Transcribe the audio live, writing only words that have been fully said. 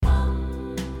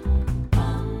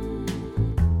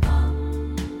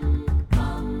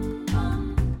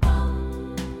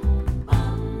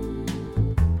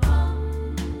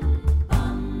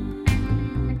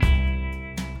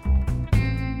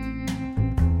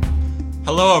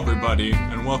Hello everybody,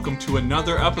 and welcome to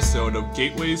another episode of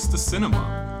Gateways to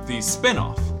Cinema, the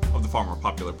spin-off of the far more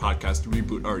popular podcast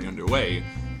reboot already underway,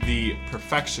 The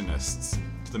Perfectionists,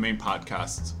 to the main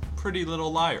podcast, Pretty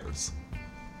Little Liars.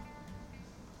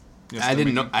 Yes, I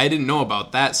didn't know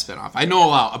about that spinoff. I know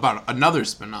about another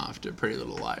spinoff to Pretty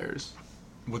Little Liars.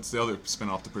 What's the other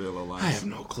spin-off to Pretty Little Liars? I have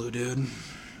no clue, dude.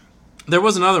 There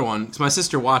was another one, because my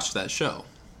sister watched that show.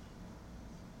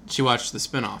 She watched the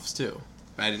spinoffs, too.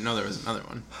 But I didn't know there was another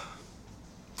one.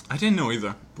 I didn't know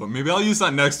either, but maybe I'll use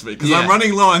that next week, because Yeah. I'm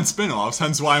running low on spin-offs,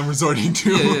 hence why I'm resorting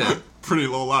to Yeah. Pretty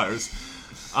Little Liars.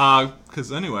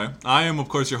 Because anyway, I am, of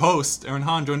course, your host, Aaron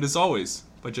Hahn, joined as always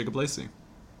by Jacob Lacey.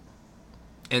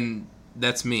 And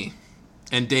that's me.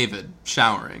 And David,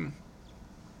 showering.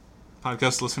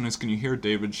 Podcast listeners, can you hear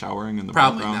David showering in the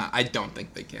Probably background? not. I don't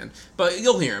think they can. But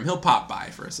you'll hear him. He'll pop by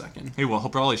for a second. Hey, well,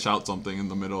 he'll probably shout something in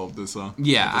the middle of this.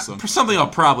 Yeah, episode. something I'll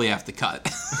probably have to cut.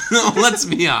 Let's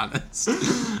be honest.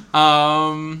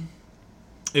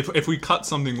 If we cut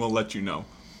something, we'll let you know.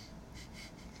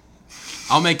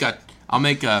 I'll make a.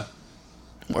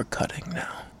 We're cutting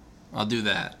now. I'll do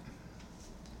that.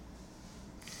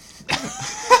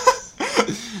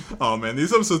 Oh man,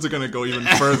 these episodes are gonna go even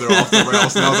further off the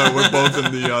rails now that we're both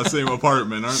in the same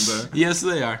apartment, aren't they? Yes,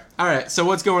 they are. All right. So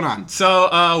what's going on?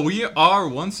 So we are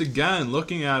once again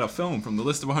looking at a film from the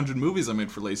list of 100 movies I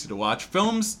made for Lacey to watch.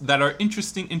 Films that are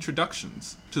interesting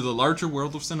introductions to the larger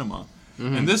world of cinema.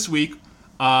 Mm-hmm. And this week,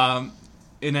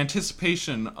 in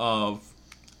anticipation of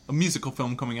a musical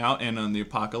film coming out and on the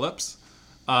apocalypse,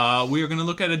 we are going to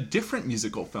look at a different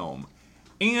musical film.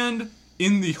 And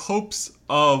in the hopes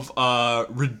of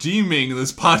redeeming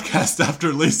this podcast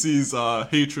after Lacey's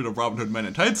hatred of Robin Hood Men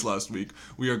in Tights last week,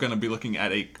 we are going to be looking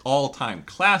at a all-time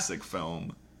classic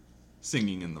film,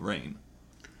 Singing in the Rain.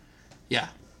 Yeah.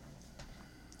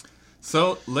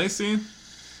 So, Lacey,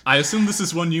 I assume this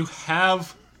is one you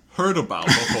have heard about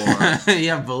before.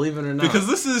 Yeah, believe it or not. Because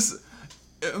this is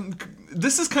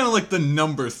kind of like the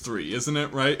number 3, isn't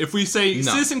it, right? If we say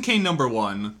No. Citizen Kane number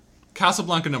 1,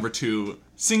 Casablanca number 2,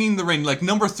 Singing in the Rain, like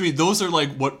number 3, those are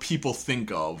like what people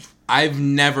think of. I've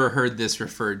never heard this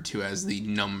referred to as the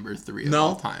number 3 of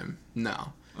all time.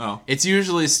 No. Oh. It's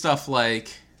usually stuff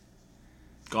like...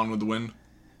 Gone with the Wind?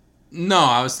 No,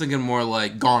 I was thinking more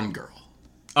like Gone Girl.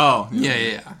 Oh.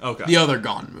 Yeah. Okay. The other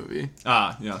Gone movie.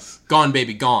 Ah, yes. Gone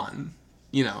Baby Gone.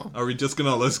 You know. Are we just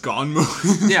gonna list Gone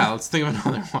movies? Yeah, let's think of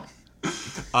another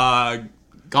one.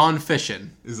 Gone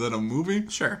Fishing. Is that a movie?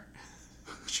 Sure.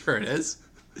 Sure it is.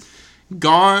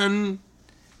 Gone...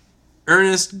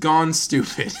 Ernest Gone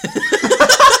Stupid.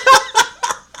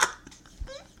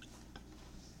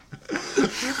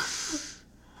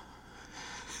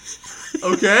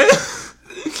 Okay.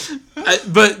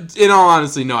 But in all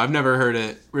honesty, no, I've never heard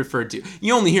it referred to.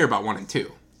 You only hear about 1 and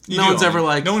 2. No one's ever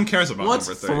like, no one cares about what's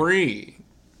number 3?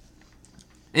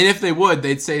 And if they would,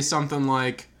 they'd say something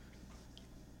like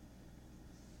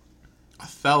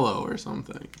Othello or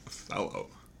something. Othello.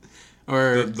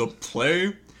 Or The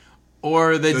play?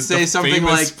 or they'd say something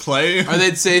famous like play? or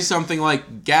they'd say something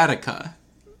like Gattaca.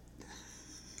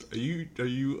 Are you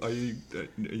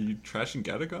trashing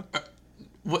Gattaca?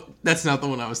 What? That's not the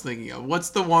one I was thinking of. What's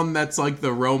the one that's like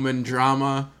the Roman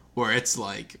drama where it's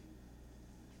like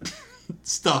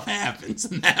stuff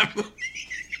happens in that movie?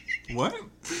 What?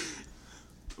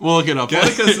 We'll look it up.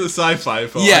 Gattaca's a sci-fi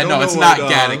film. Yeah, I don't no, know it's what,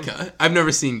 not Gattaca. I've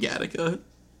never seen Gattaca.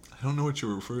 I don't know what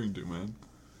you're referring to, man.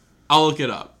 I'll look it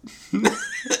up.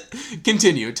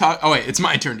 Continue. Talk. Oh wait, it's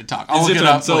my turn to talk. I'll look it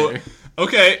up later.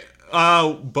 Okay,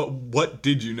 but what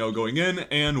did you know going in,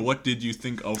 and what did you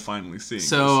think of finally seeing?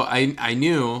 So I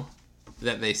knew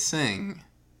that they sing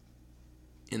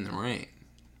in the rain.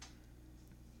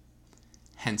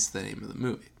 Hence the name of the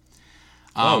movie.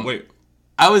 Wait.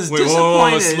 I was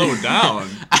disappointed. Whoa, slow down.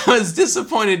 I was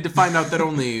disappointed to find out that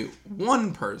only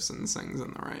one person sings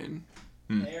in the rain.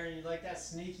 Hey, Aaron, you like that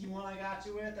sneaky one I got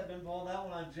you with? I've been pulling that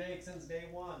one on Jake since day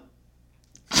 1.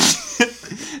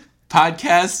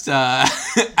 Podcast. I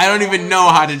don't even know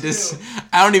how to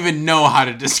I don't even know how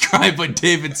to describe what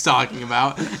David's talking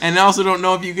about, and I also don't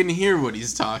know if you can hear what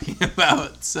he's talking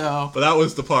about. So But that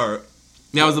was the part.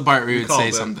 that was the part where we would called say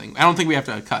it. something. I don't think we have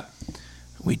to cut.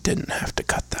 We didn't have to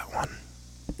cut that one.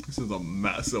 This is a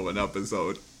mess of an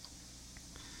episode.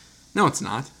 No, it's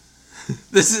not.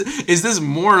 Is this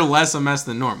more or less a mess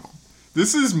than normal?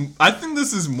 I think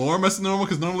this is more messy than normal,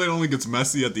 because normally it only gets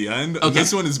messy at the end. Okay. And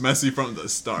this one is messy from the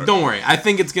start. Don't worry. I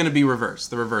think it's going to be reverse.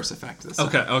 The reverse effect this time.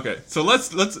 Okay. So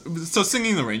so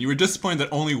Singing in the Rain, you were disappointed that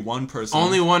only one person...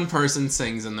 Only one person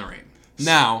sings in the rain.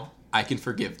 Now, I can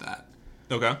forgive that.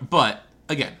 Okay. But,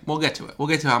 again, we'll get to it. We'll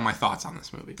get to how my thoughts on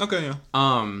this movie. Okay,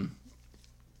 yeah.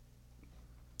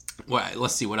 Well,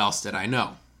 let's see, what else did I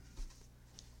know?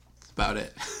 That's about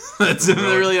it. That's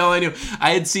really all I knew.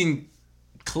 I had seen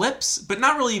clips, but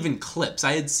not really even clips.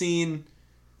 I had seen,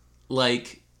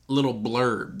 like, little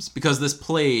blurbs, because this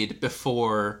played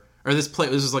before, or this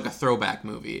was like a throwback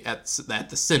movie at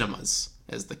the cinemas,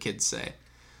 as the kids say.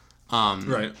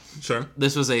 Right, sure.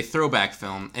 This was a throwback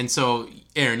film, and so,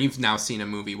 Aaron, you've now seen a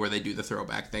movie where they do the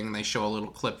throwback thing, and they show a little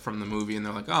clip from the movie, and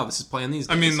they're like, oh, this is playing these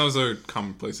days. I mean, those are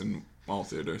commonplace in all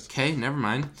theaters. Okay, never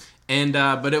mind. And,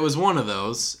 but it was one of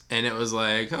those, and it was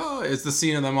like, oh, it's the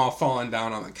scene of them all falling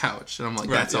down on the couch, and I'm like,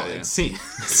 that's all I'd seen.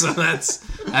 So that's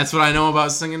what I know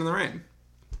about Singing in the Rain.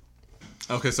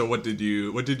 Okay, so what did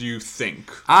you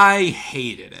think? I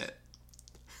hated it.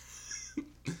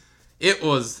 It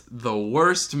was the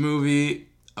worst movie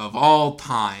of all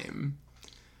time.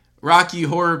 Rocky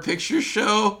Horror Picture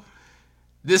Show.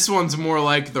 This one's more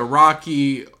like the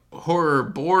Rocky Horror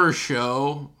Boar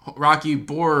Show. Rocky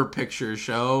Boar Picture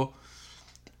Show.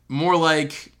 More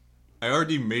like... I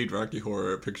already made Rocky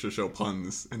Horror Picture Show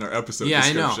puns in our episode yeah,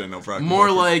 description I know. of Rocky More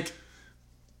Horror. like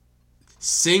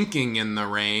Sinking in the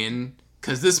Rain.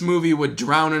 Because this movie would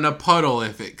drown in a puddle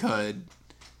if it could.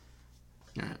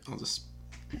 Alright, I'll just...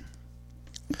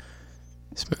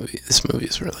 This movie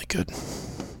is really good.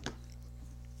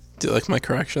 Do you like my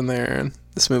correction there, Aaron?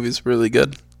 This movie is really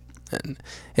good. And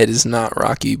it is not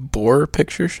Rocky Boar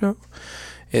Picture Show.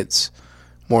 It's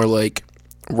more like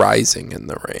Rising in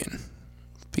the Rain.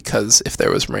 Because if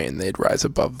there was rain, they'd rise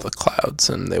above the clouds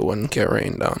and they wouldn't get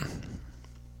rained on.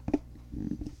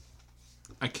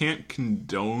 I can't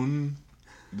condone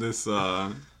this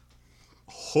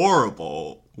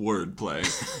horrible wordplay,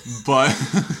 but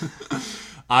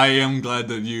I am glad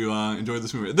that you enjoyed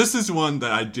this movie. This is one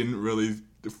that I didn't really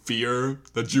fear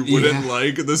that you wouldn't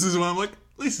like. This is one I'm like,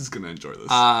 Lisa's gonna enjoy this.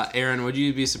 Aaron, would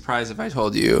you be surprised if I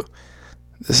Told you,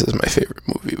 this is my favorite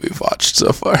movie we've watched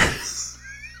so far.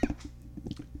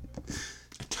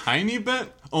 A tiny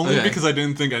bit? Only because I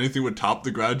didn't think anything would top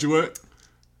The Graduate.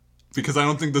 Because I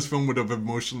don't think this film would have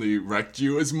emotionally wrecked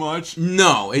you as much.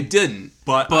 No, it didn't.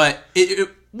 But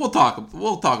we'll talk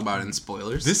about it in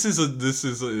spoilers. This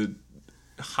is a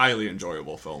highly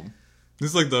enjoyable film.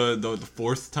 This is like the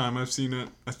fourth time I've seen it,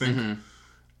 I think,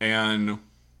 and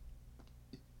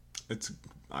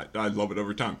I love it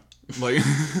every time. Like,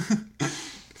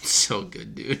 so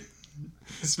good, dude.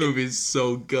 This movie is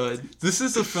so good. This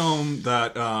is a film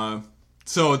that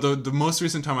so the most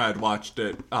recent time I had watched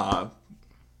it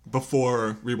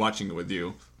before rewatching it with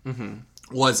you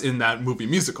was in that movie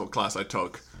musical class I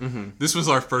took. This was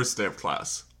our first day of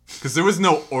class. Because there was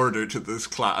no order to this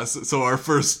class, so our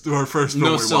first film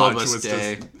no we syllabus watched was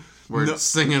day. just We're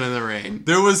Singing in the Rain.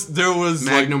 there was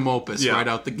Magnum opus right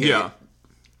out the gate. Yeah,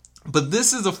 but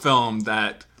this is a film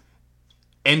that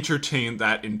entertained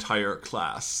that entire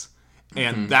class,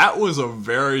 and that was a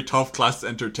very tough class to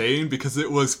entertain because it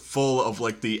was full of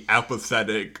like the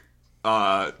apathetic,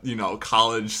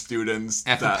 college students.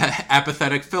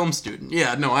 Apathetic film student.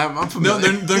 Yeah, no, I'm No,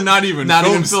 familiar. they're not even Not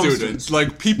film even film students.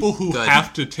 Like people who Good.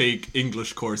 have to take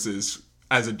English courses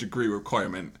as a degree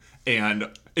requirement. And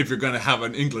if you're going to have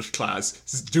an English class,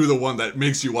 just do the one that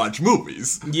makes you watch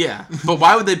movies. Yeah, but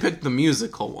why would they pick the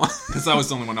musical one? Because I was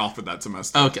the only one offered that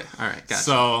semester. Okay, all right, gotcha.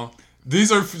 So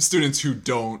these are students who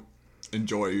don't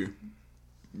enjoy...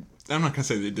 I'm not going to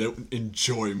say they don't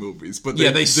enjoy movies, but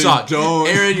they suck. Don't,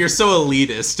 Aaron, you're so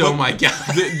elitist. Oh my god.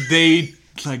 They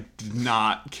like did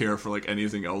not care for like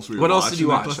anything else we What else watched did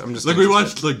you in that watch? class. I'm just like we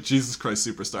interested. watched like Jesus Christ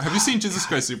Superstar. Have you seen Jesus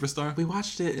Christ Superstar? We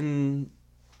watched it in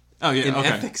Okay.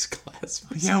 ethics class.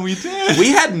 Yeah, we did.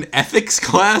 We had an ethics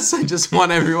class. I just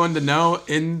want everyone to know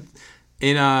in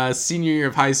senior year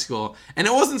of high school, and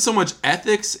it wasn't so much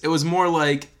ethics. It was more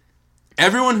like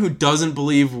everyone who doesn't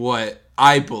believe what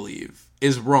I believe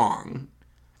is wrong,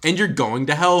 and you're going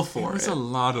to hell for There's it. a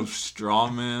lot of straw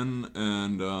men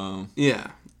and Yeah.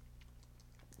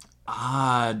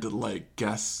 odd like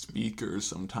guest speakers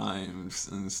sometimes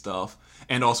and stuff.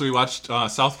 And also we watched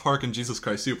South Park and Jesus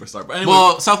Christ Superstar. But anyway,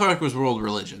 Well, South Park was world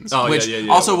religions, Oh, yeah, which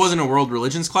yeah, also it was. wasn't a world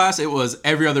religions class. It was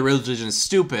every other religion is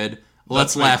stupid.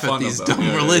 Let's make laugh at fun of these them. dumb Yeah,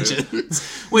 yeah, yeah. religions.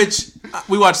 Which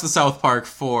we watched the South Park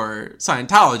for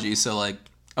Scientology, so like,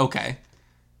 okay,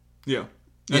 yeah.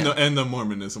 Yeah. And the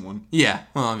Mormonism one. yeah.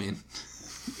 Well, I mean,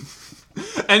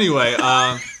 Anyway,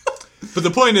 but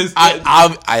the point is, I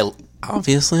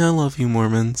obviously I love you,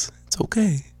 Mormons. It's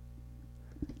okay.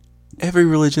 Every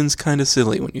religion's kind of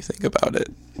silly when you think about it.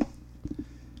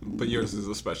 but yours is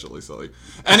especially silly.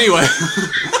 Anyway,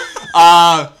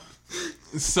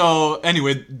 so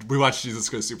anyway, we watched Jesus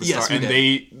Christ Superstar, Yes, we and did.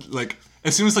 they like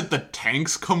as soon as like the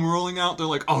tanks come rolling out, they're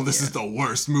like, "Oh, this is the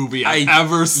worst movie I've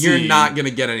ever seen." You're not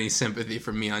gonna get any sympathy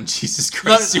from me on Jesus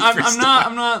Christ Superstar.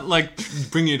 I'm not like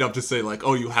bringing it up to say like,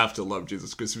 "Oh, you have to love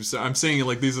Jesus Christ Superstar." I'm saying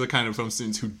like these are the kind of film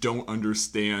students who don't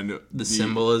understand the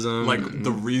symbolism, like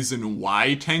the reason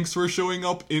why tanks were showing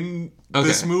up in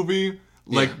this movie.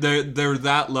 Like they're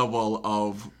that level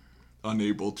of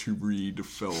unable to read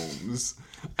films.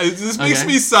 This makes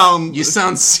me sound... You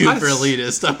sound super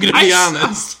elitist, I'm gonna be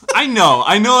honest. I know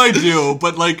I do,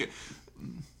 but like...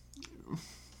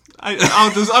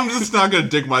 I'm just not gonna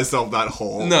dig myself that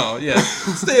hole. No, yeah.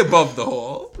 Stay above the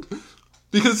hole.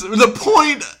 Because the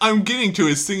point I'm getting to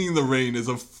is Singing in the Rain is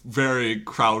a very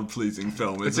crowd-pleasing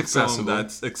film. It's a accessible. film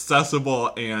that's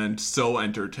accessible and so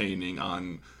entertaining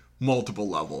on multiple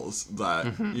levels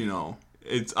that, you know,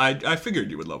 it's... I figured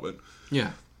you would love it.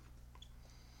 Yeah.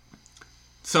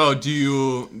 So, do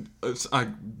you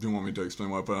want me to explain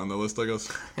what I put on the list, I guess?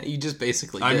 You just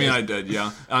basically did. I mean, I did,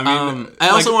 yeah. I mean, I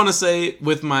also want to say,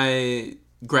 with my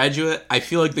Graduate, I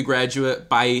feel like The Graduate,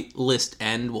 by list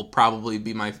end, will probably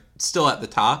be still at the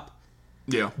top.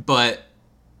 Yeah. But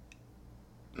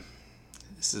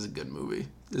this is a good movie.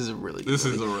 This is a really good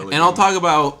movie. And I'll talk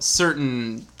about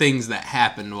certain things that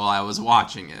happened while I was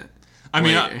watching it. I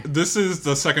mean, this is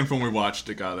the second film we watched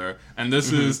together, and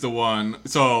this is the one...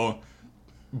 So...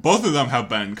 Both of them have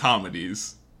been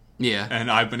comedies. Yeah.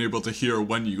 And I've been able to hear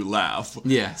when you laugh.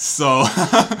 Yeah. So,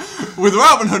 with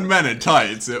Robin Hood Men in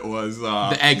Tights, it was...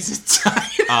 the exit time.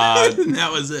 That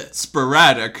was it.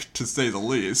 Sporadic, to say the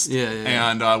least. Yeah.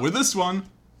 And with this one,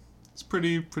 it's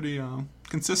pretty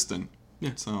consistent.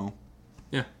 Yeah. So,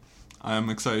 yeah. I'm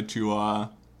excited to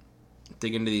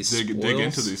dig into these dig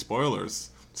into these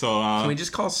spoilers. So, can we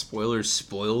just call spoilers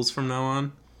spoils from now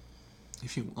on?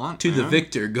 If you want, To the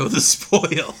victor go the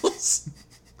spoils.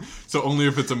 So only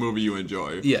if it's a movie you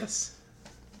enjoy. Yes.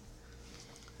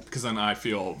 Because then I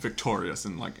feel victorious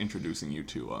in like introducing you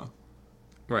to a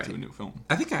new film.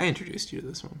 I think I introduced you to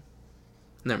this one.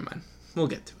 Never mind. We'll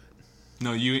get to it.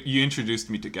 No, you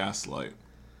introduced me to Gaslight.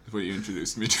 Is what you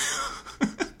introduced me to.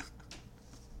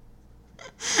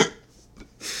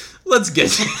 Let's get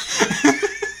to it.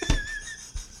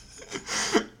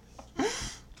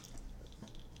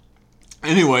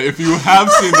 Anyway, if you have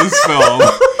seen this film,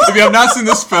 if you have not seen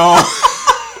this film,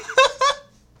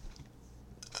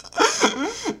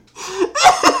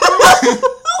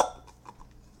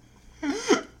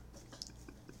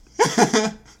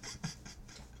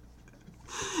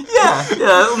 yeah,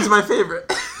 that one's my favorite.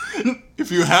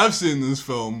 If you have seen this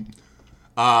film,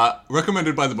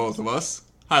 recommended by the both of us,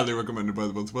 highly recommended by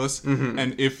the both of us,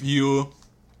 and if you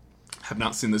have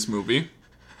not seen this movie,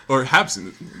 or have seen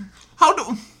this movie,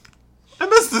 I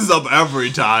mess this up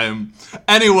every time.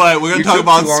 Anyway, we're gonna talk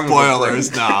about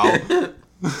spoilers now.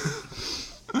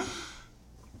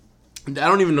 I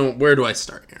don't even know, where do I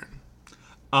start,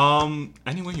 Aaron?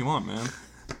 Any way you want, man.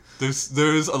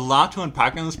 There's a lot to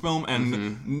unpack in this film,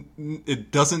 and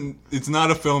it's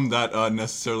not a film that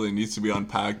necessarily needs to be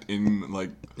unpacked in like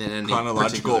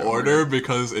chronological order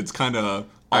because it's kind of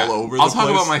all over the place. I'll talk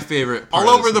about my favorite part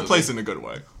all over the place in a good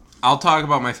way. I'll talk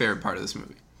about my favorite part of this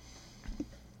movie.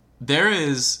 There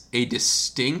is a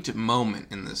distinct moment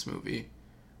in this movie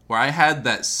where I had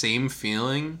that same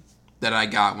feeling that I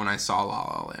got when I saw La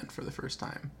La Land for the first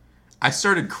time. I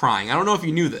started crying. I don't know if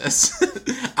you knew this.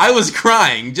 I was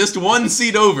crying just one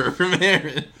seat over from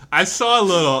Aaron. I saw a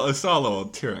little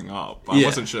tearing up. I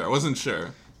wasn't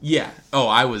sure. Yeah. Oh,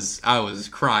 I was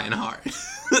crying hard.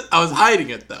 I was hiding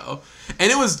it though. And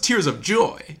it was tears of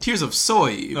joy, tears of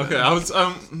soy. Even. Okay,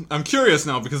 I'm curious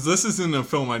now because this isn't a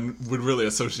film I would really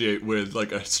associate with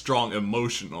like a strong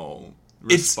emotional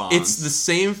response. It's the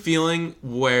same feeling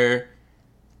where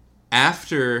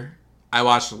after I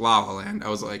watched La La Land, I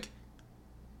was like,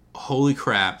 "Holy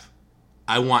crap!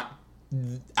 I want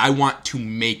to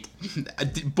make."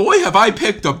 Boy, have I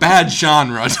picked a bad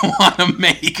genre to want to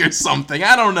make or something.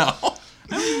 I don't know.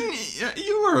 I mean,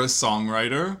 you were a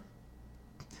songwriter.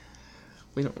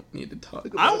 We don't need to talk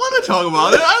about it. I want to talk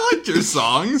about it. I liked your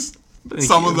songs.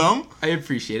 Some of them. I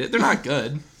appreciate it. They're not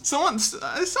good. Some of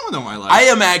them I like. I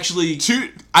am actually...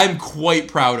 I'm quite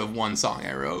proud of one song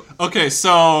I wrote. Okay,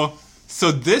 so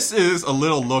this is a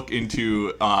little look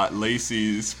into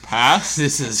Lacey's past.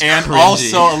 This is and cringy.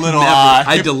 Also a little...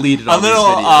 I deleted all these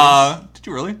videos. Did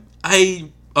you really? I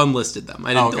unlisted them.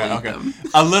 I didn't delete them.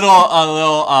 A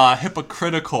little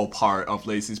hypocritical part of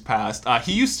Lacey's past.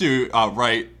 He used to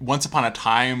write Once Upon a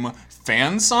Time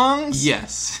fan songs.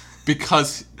 Yes.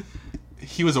 Because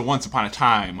he was a Once Upon a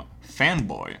Time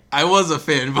fanboy. I was a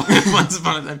fanboy once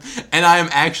upon a time, and I am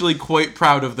actually quite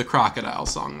proud of the Crocodile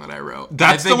song that I wrote.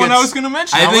 That's the one I was going to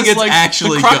mention. I think was it's like,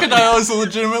 actually the Crocodile is a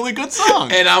legitimately good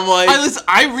song. And I'm like,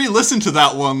 I re-listened to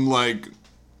that one like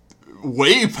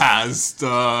way past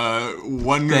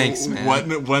when Thanks,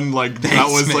 man. when like Thanks, that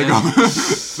was man. like a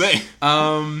thing.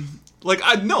 Like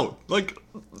I know, like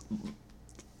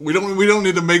we don't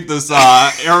need to make this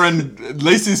Aaron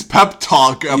Lacey's pep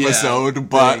talk episode,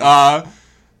 but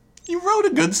you wrote a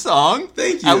good song.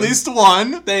 Thank you. At least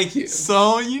one. Thank you.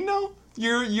 So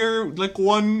you're like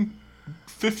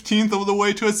 1/15 of the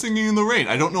way to a Singing in the Rain.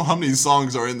 I don't know how many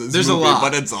songs are in this There's movie, a lot,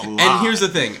 but it's a lot. And here's the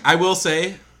thing: I will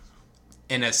say,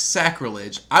 and as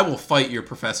sacrilege, I will fight your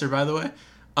professor. By the way,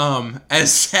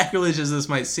 as sacrilege as this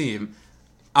might seem.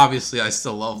 Obviously, I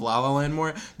still love La La Land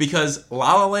more because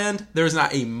La La Land, there's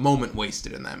not a moment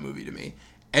wasted in that movie to me.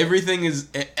 Everything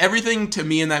to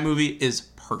me in that movie is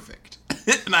perfect.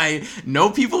 And I know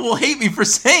people will hate me for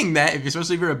saying that,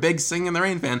 especially if you're a big Singing in the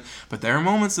Rain fan, but there are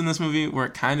moments in this movie where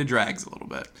it kind of drags a little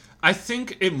bit. I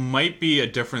think it might be a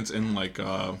difference in like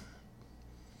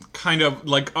kind of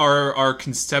like our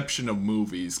conception of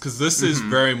movies, because this is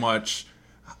very much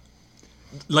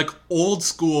like old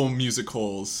school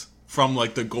musicals from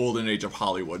like the golden age of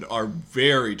Hollywood are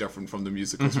very different from the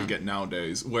musicals we get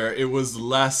nowadays, where it was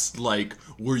less like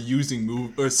we're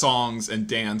using songs and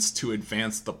dance to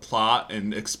advance the plot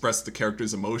and express the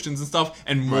characters' emotions and stuff,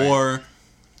 and more,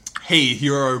 hey,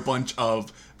 here are a bunch of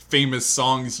famous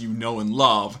songs you know and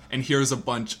love, and here's a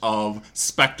bunch of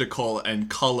spectacle and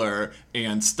color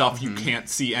and stuff you can't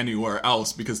see anywhere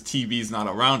else because TV's not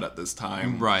around at this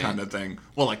time, kind of thing.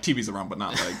 Well, like TV's around, but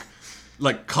not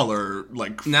like color,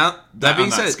 like now that being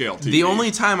said, scale TV. The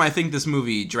only time I think this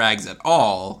movie drags at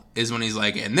all is when he's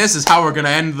like, and this is how we're gonna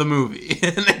end the movie,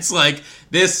 and it's like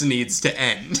this needs to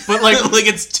end, but like like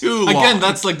it's too long. Again,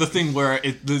 that's like the thing where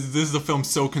this is the film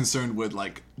so concerned with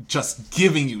like just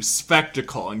giving you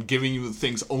spectacle and giving you the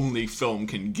things only film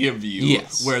can give you.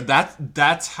 Yes, where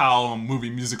that's how movie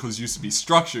musicals used to be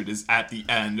structured. Is at the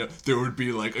end there would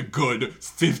be like a good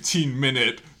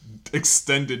 15-minute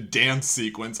extended dance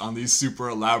sequence on these super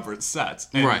elaborate sets.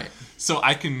 And so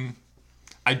I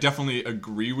definitely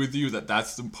agree with you that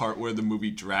that's the part where the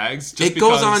movie drags. It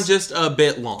goes on just a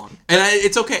bit long. And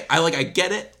it's okay. I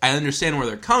get it. I understand where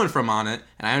they're coming from on it.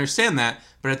 And I understand that.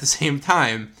 But at the same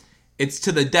time, it's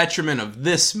to the detriment of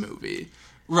this movie.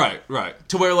 Right.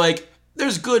 To where, like,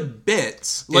 there's good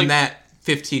bits in that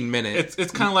 15-minute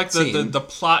It's kind of like the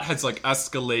plot has like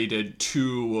escalated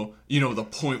to the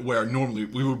point where normally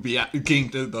we would be getting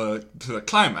to the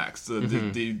climax,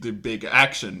 the big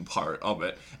action part of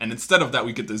it, and instead of that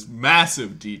we get this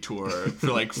massive detour for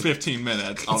like 15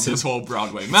 minutes of this whole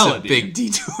Broadway melody. It's a big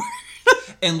detour.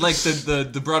 And like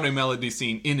the Broadway melody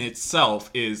scene in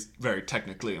itself is very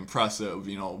technically impressive,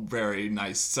 very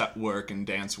nice set work and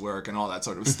dance work and all that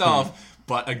sort of stuff.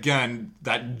 But again,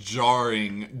 that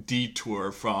jarring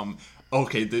detour from,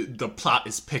 okay, the plot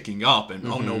is picking up and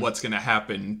oh no, what's going to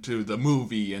happen to the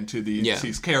movie and to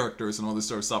these characters and all this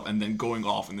sort of stuff, and then going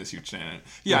off in this huge tangent.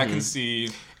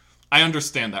 I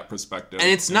understand that perspective. And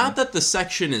it's not that the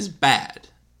section is bad,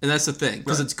 and that's the thing,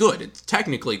 because it's good. It's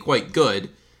technically quite good.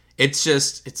 It's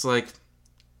just, it's like,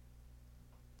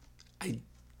 I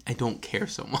don't care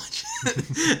so much.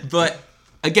 But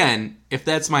again, if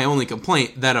that's my only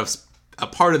complaint, that a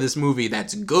part of this movie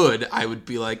that's good, I would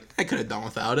be like, I could have done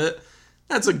without it.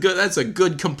 That's a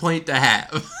good complaint to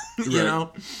have, you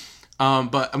know.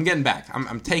 But I'm getting back.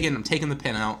 I'm taking the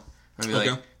pin out. I'm gonna be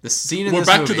like, the scene in this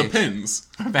movie. We're back to the pins.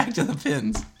 We're back to the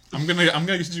pins. I'm gonna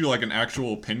get you like an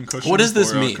actual pin cushion. What does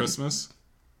this for, mean? Christmas.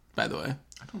 By the way,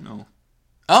 I don't know.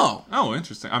 Oh,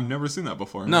 interesting. I've never seen that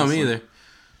before. No, me either.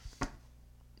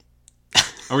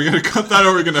 Are we gonna cut that, or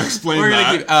are we gonna explain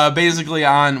that? Gonna keep, basically we're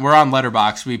on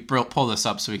Letterboxd. We pull this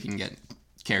up so we can get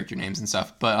character names and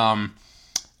stuff. But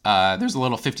there's a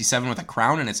little 57 with a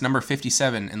crown, and it's number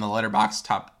 57 in the Letterboxd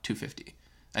top 250.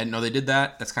 I didn't know they did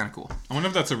that. That's kind of cool. I wonder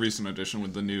if that's a recent addition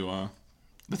with the new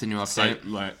update. Site,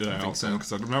 So.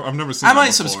 Because I've never seen. I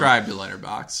might subscribe to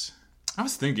Letterboxd. I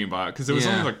was thinking about it because it was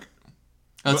only like.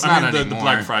 It's not anymore. The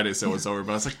Black Friday sale was over,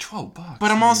 but it's like $12. But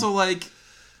I'm also like,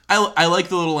 I like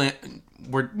the little.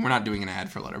 We're not doing an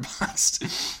ad for Letterboxd.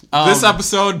 This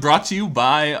episode brought to you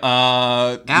by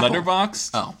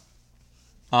Letterboxd.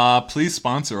 Oh. Please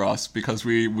sponsor us because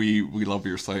we love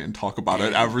your site and talk about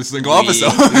it every single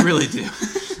episode. We really do.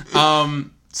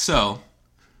 So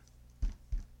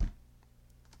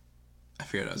I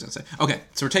forget what I was gonna say. Okay,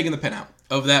 so we're taking the pin out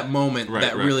of that moment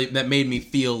that made me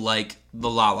feel like the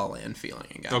La La Land feeling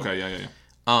again. Okay, yeah.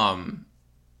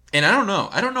 And I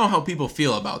don't know how people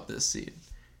feel about this scene.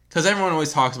 Because everyone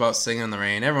always talks about Singing in the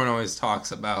Rain. Everyone always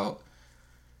talks about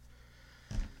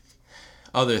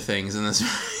other things in this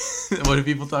movie. What do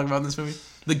people talk about in this movie?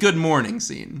 The good morning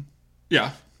scene.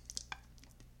 Yeah.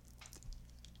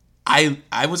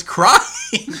 I was crying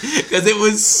because it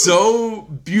was so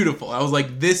beautiful. I was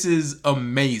like, this is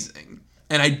amazing.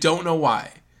 And I don't know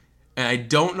why. And I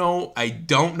don't know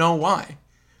why.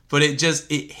 But it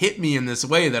hit me in this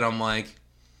way that I'm like,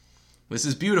 this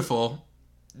is beautiful.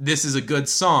 This is a good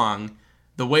song.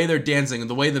 The way they're dancing,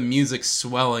 the way the music's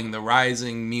swelling, the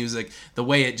rising music, the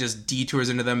way it just detours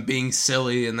into them being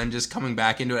silly and then just coming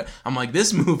back into it. I'm like,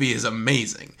 this movie is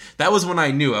amazing. That was when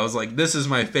I knew. I was like, this is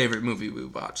my favorite movie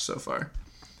we've watched so far.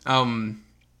 My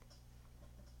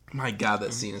God,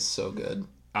 that scene is so good.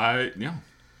 I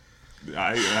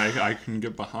can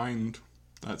get behind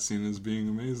that scene as being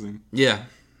amazing. Yeah.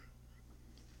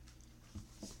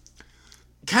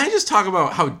 Can I just talk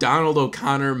about how Donald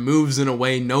O'Connor moves in a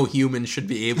way no human should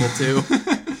be able to?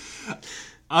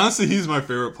 Honestly, he's my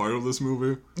favorite part of this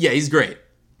movie. Yeah, he's great.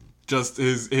 Just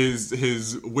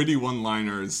his witty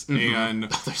one-liners, and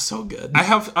They're so good.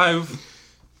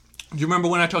 Do you remember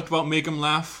when I talked about Make 'Em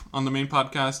Laugh on the main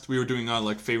podcast? We were doing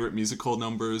like favorite musical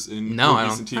numbers in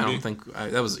movies and TV. I don't think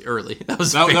that was early. That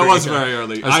was very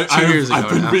early. That was 2 years ago. I've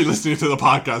been re-listening to the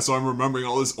podcast, so I'm remembering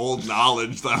all this old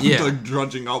knowledge that I'm like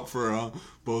drudging up for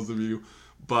both of you.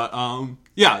 But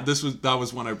that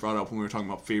was one I brought up when we were talking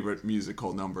about favorite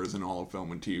musical numbers in all of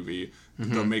film and TV.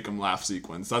 The Make 'Em Laugh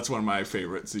sequence. That's one of my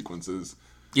favorite sequences.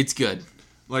 It's good.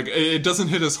 Like, it doesn't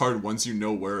hit as hard once you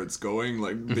know where it's going.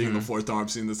 Like, being the fourth time I've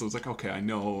seen this, I was like, okay, I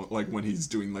know, like, when he's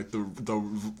doing, like, the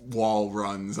wall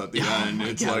runs at the end.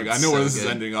 It's God, like, it's I know where this so is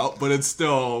good. ending up, but it's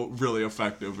still really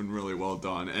effective and really well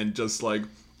done. And just, like,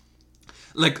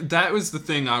 that was the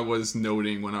thing I was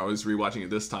noting when I was rewatching it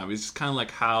this time. It's just kind of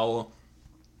like how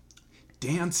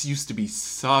dance used to be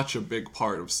such a big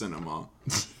part of cinema.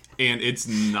 And it's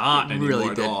not anymore really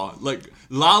at did. all. Like,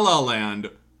 La La Land,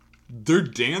 they're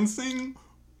dancing,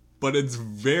 but it's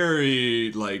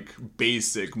very, like,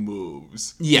 basic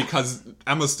moves. Yeah. Because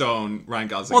Emma Stone, Ryan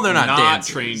Gosling, Well, they're not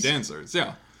dancers. trained dancers.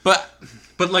 Yeah. But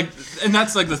Like, and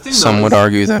that's, like, the thing, Some though, would is-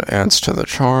 argue that adds to the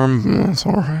charm. That's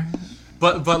all right.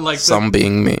 But like, Some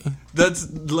being me.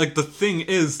 that's, like, the thing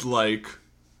is, like,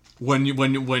 when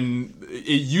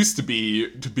it used to be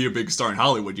a big star in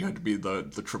Hollywood, you had to be the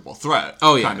triple threat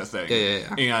kind of thing.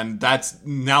 Yeah. And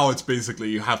now it's basically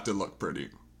you have to look pretty.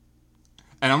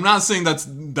 And I'm not saying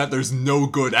that there's no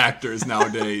good actors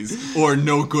nowadays or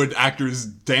no good actors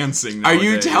dancing are nowadays.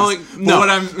 you telling? But No,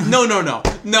 what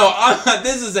no.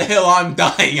 This is a hill I'm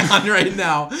dying on right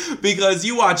now because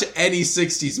you watch any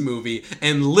 '60s movie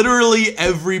and literally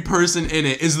every person in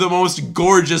it is the most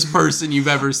gorgeous person you've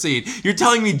ever seen. You're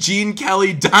telling me Gene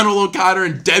Kelly, Donald O'Connor,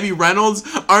 and Debbie Reynolds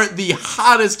aren't the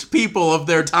hottest people of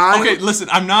their time? Okay, listen,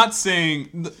 I'm not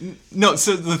saying... No,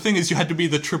 so the thing is you had to be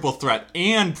the triple threat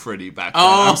and pretty back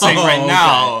then. I'm saying right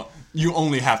now, you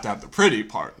only have to have the pretty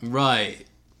part. Right.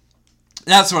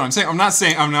 That's what I'm saying. I'm not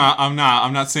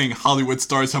saying Hollywood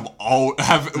stars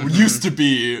have used to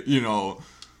be,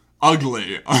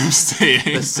 ugly. I'm saying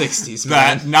The '60s,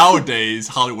 that man. nowadays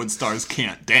Hollywood stars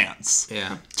can't dance.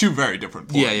 Yeah. Two very different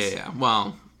points. Yeah.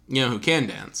 Well, you know who can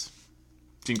dance?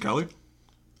 Gene Kelly?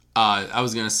 I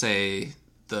was gonna say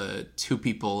the two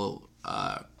people,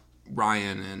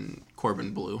 Ryan and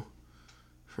Corbin Blue,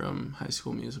 from High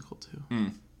School Musical too.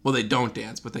 Well, they don't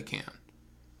dance, but they can.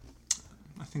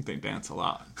 I think they dance a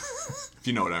lot. If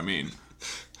you know what I mean.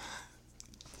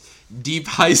 Deep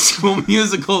High School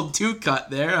Musical 2 cut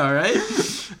there. All right.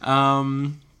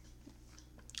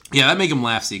 Yeah, that Make 'Em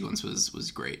Laugh sequence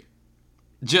was great.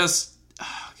 Just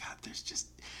there's just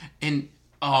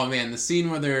the scene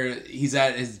where he's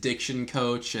at his diction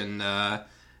coach and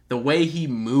the way he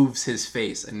moves his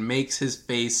face and makes his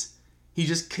face, he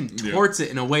just contorts it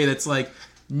in a way that's like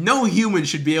no human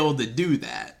should be able to do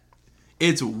that.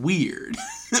 It's weird,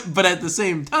 but at the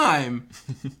same time,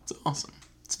 it's awesome.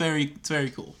 It's very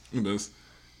cool. It is.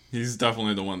 He's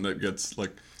definitely the one that gets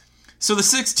like. So the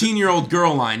 16-year-old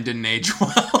girl line didn't age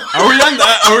well. Are we on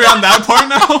that part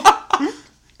now?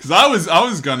 Because I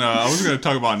was gonna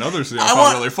talk about another scene I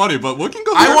found really funny, but we can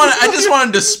go. I just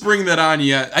wanted to spring that on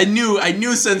you. I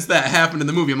knew since that happened in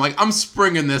the movie, I'm like, I'm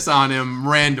springing this on him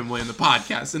randomly in the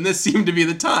podcast, and this seemed to be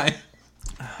the time.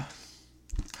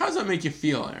 How does that make you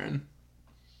feel, Aaron?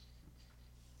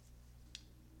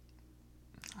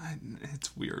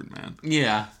 It's weird, man.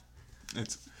 Yeah.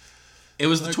 It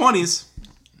was the like, 20s.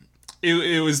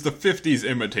 It was the 50s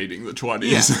imitating the 20s.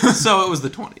 Yeah. So it was the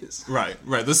 20s.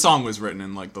 Right. The song was written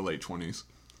in like the late 20s.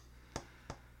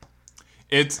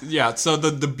 It's so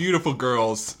the Beautiful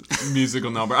Girls musical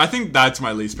number, I think that's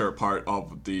my least favorite part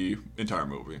of the entire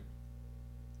movie.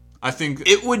 I think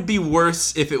It would be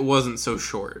worse if it wasn't so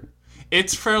short.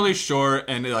 it's fairly short,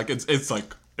 and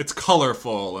it's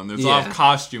colorful, and there's a lot of Yeah.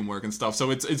 costume work and stuff.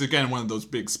 So it's again one of those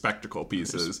big spectacle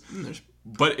pieces. There's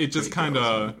But it just kind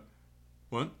of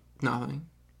what? nothing.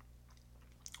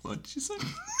 What did you say?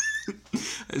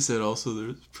 I said also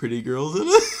there's pretty girls in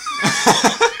it.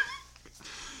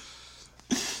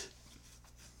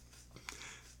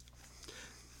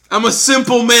 I'm a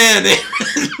simple man, Aaron.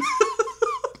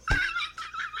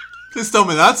 Just tell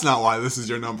me that's not why this is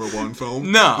your number one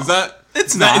film. No, Is that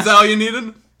it's is not. that all you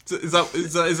needed? Is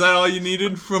that all you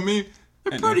needed from me?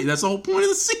 They're pretty. That's the whole point of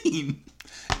the scene.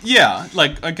 Yeah,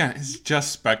 like again, it's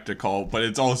just spectacle, but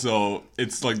it's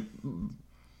like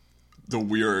the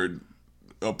weird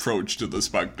approach to the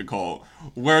spectacle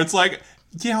where it's like,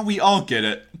 yeah, we all get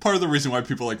it. Part of the reason why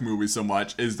people like movies so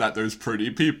much is that there's pretty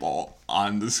people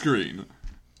on the screen.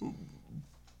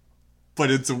 But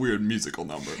it's a weird musical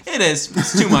number. It is.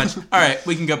 It's too much. All right,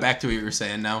 we can go back to what you were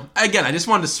saying now. Again, I just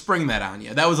wanted to spring that on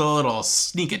you. That was a little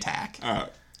sneak attack. All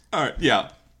right, yeah.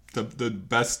 The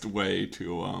best way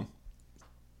to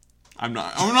I'm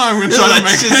not even trying to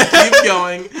make Let's just keep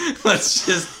going. Let's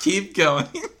just keep going.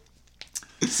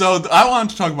 So I wanted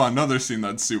to talk about another scene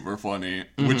that's super funny,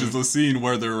 which is the scene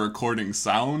where they're recording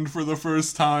sound for the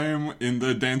first time in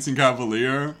the Dancing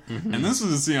Cavalier, and this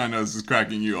was a scene I know is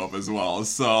cracking you up as well.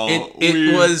 So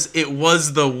It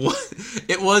was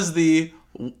the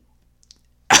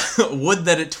would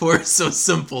that it were so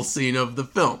simple scene of the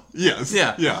film. yes,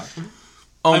 Yeah.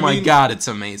 Oh my god, it's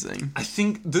amazing. I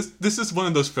think this is one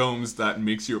of those films that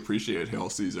makes you appreciate Hail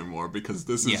Caesar more because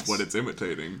this is Yes. what it's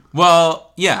imitating.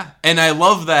 Well, yeah, and I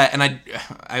love that, and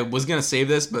I was gonna save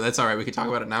this, but that's all right. We can talk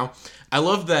about it now. I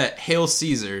love that Hail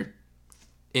Caesar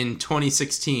in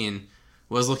 2016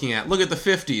 was looking at, look at the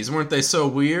 50s, weren't they so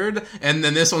weird? And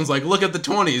then this one's like, look at the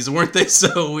 20s, weren't they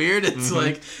so weird? It's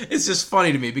like, it's just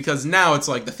funny to me because now it's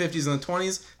like the 50s and the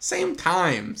 20s, same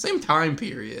time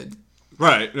period.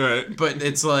 Right. But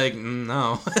it's like,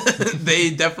 no.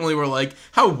 They definitely were like,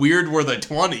 how weird were the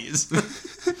 20s?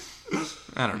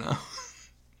 I don't know.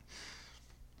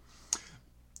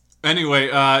 Anyway,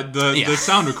 the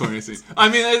sound recording scene. I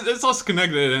mean, it's also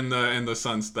connected in the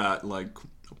sense that like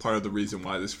part of the reason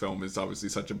why this film is obviously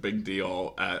such a big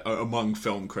deal among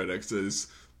film critics is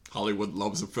Hollywood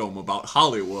loves a film about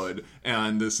Hollywood,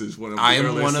 and this is one of the I am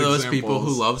earliest one of those examples. people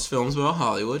who loves films about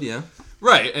Hollywood, yeah.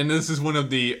 Right, and this is one of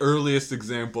the earliest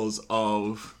examples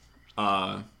of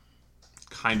kind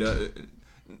of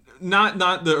not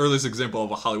the earliest example of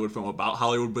a Hollywood film about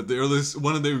Hollywood, but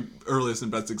one of the earliest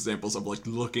and best examples of like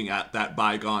looking at that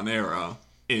bygone era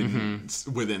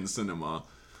within cinema.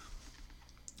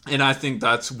 And I think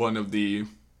that's one of the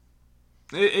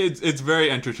it's very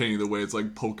entertaining the way it's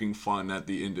like poking fun at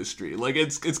the industry. Like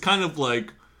it's kind of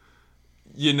like,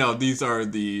 you know, these are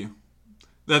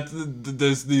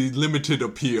there's the limited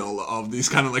appeal of these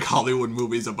kind of like Hollywood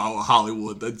movies about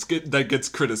Hollywood that gets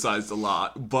criticized a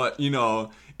lot, but you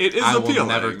know it is appealing. Will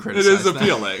never criticize it is them.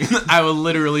 appealing. I will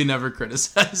literally never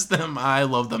criticize them. I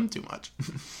love them too much.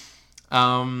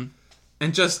 And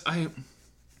just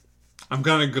I'm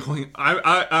kind of going.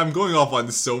 I'm going off on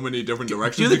so many different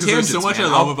directions Do the because there's tangents, so much man.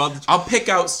 I love about the. I'll pick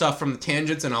out stuff from the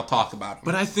tangents and I'll talk about them.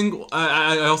 But I think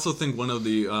I also think one of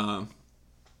the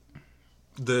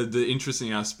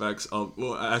interesting aspect of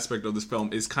this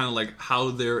film is kind of like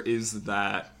how there is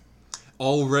that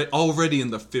already in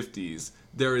the 50s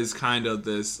there is kind of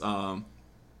this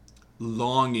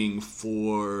longing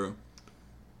for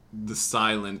the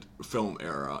silent film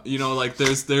era. You know, like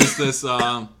there's this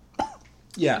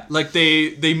yeah, like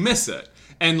they miss it,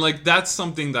 and like that's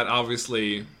something that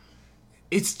obviously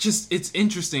it's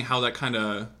interesting how that kind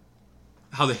of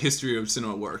how the history of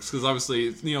cinema works, because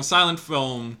obviously, you know, silent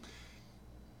film,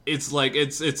 it's like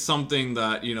it's something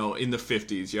that, you know, in the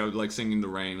 50s you have like Singing in the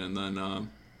Rain, and then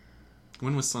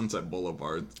when was Sunset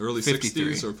Boulevard? Early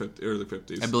 53. 60s or early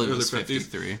 50s? I believe it early was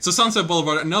 53. So Sunset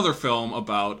Boulevard, another film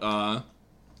about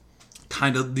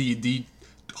kind of the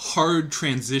hard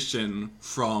transition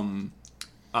from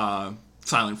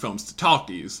silent films to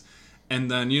talkies. And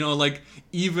then, you know, like,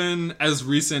 even as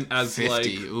recent as, 50, like,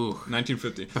 ooh.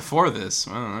 1950. Before this,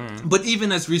 well, all right. But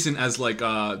even as recent as, like,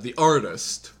 The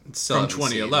Artist Still from haven't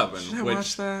seen it. 2011. Should I which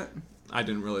watch that? I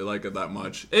didn't really like it that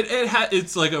much.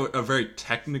 It's, like, a very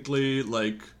technically,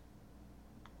 like,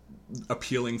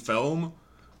 appealing film,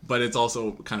 but it's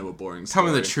also kind of a boring Tell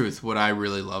story. me the truth. Would I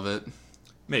really love it?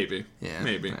 Maybe. Yeah.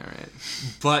 Maybe. All right.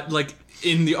 But like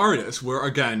in the artist, we're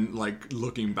again like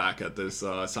looking back at this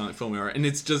silent film era, and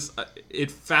it's just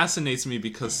it fascinates me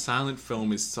because silent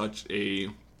film is such a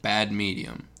Bad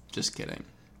medium. Just kidding.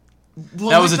 well,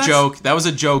 That was like, a joke. That was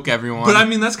a joke, everyone. But I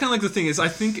mean, that's kind of like the thing is, I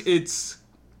think it's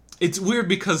weird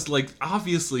because like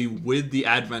obviously with the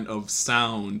advent of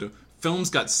sound, films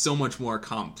got so much more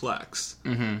complex.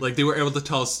 Mm-hmm. Like they were able to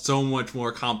tell so much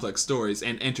more complex stories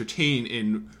and entertain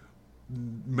in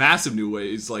massive new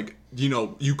ways. Like, you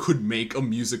know, you could make a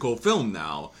musical film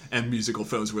now, and musical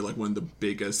films were like one of the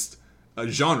biggest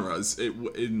genres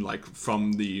in like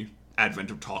from the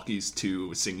advent of talkies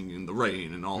to Singing in the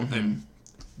Rain and all and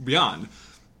beyond.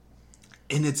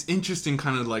 And it's interesting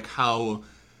kind of like how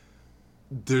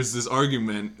there's this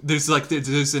argument, there's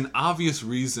an obvious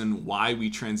reason why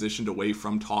we transitioned away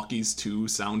from talkies to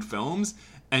sound films,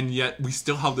 and yet we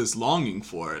still have this longing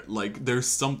for it. Like there's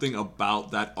something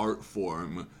about that art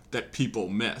form that people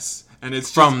miss, and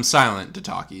it's From silent to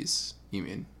talkies, you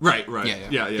mean? right.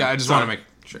 Yeah. I just want to make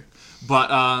sure. But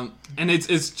and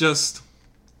it's just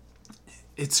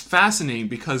it's fascinating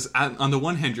because on the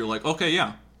one hand you're like, okay,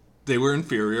 yeah, they were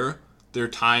inferior. Their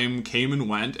time came and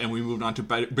went, and we moved on to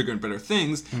bigger and better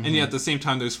things. Mm-hmm. And yet at the same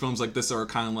time, there's films like this that are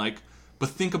kind of like, but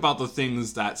think about the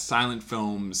things that silent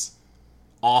films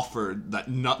offered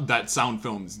that sound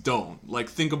films don't. Like,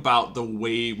 think about the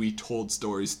way we told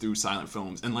stories through silent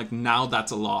films, and like now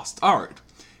that's a lost art.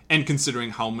 And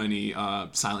considering how many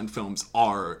silent films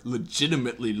are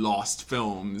legitimately lost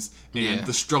films and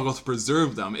the struggle to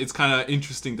preserve them, it's kind of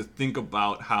interesting to think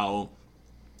about how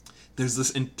there's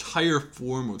this entire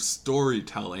form of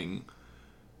storytelling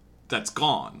that's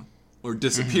gone or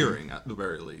disappearing at the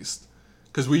very least.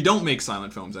 Because we don't make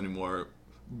silent films anymore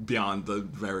beyond the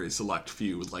very select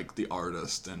few, like The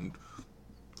Artist and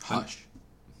Hush.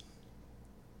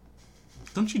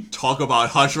 Don't you talk about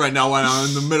Hush right now when I'm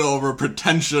in the middle of a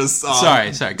pretentious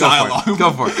Sorry. dialogue.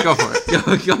 Go for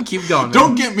it. Go, keep going. Man.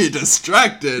 Don't get me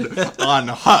distracted on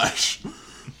Hush.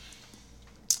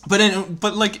 But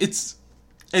like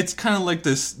it's kind of like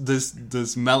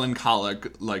this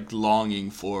melancholic like longing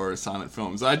for silent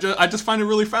films. I just find it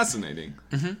really fascinating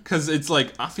because it's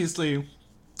like obviously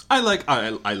I like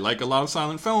a lot of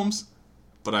silent films,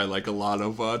 but I like a lot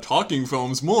of talking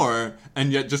films more,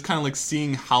 and yet just kind of like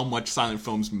seeing how much silent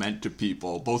films meant to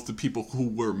people, both the people who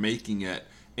were making it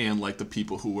and like the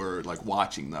people who were like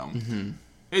watching them. Mm-hmm.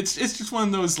 It's just one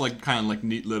of those like kind of like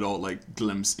neat little like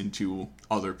glimpse into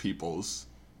other people's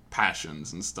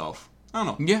passions and stuff. I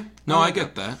don't know. Yeah. No, I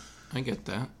get that.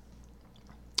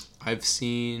 I've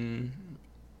seen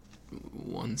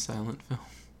one silent film.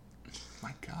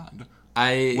 My God.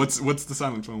 What's the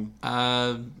silent film?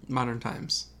 Modern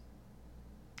Times.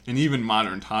 And even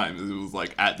Modern Times, it was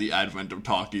like at the advent of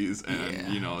talkies,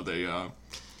 and you know they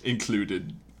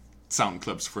included sound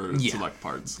clips for select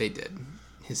parts. They did.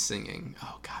 His singing.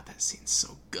 Oh God, that scene's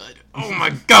so good. Oh my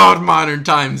God, Modern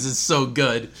Times is so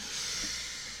good.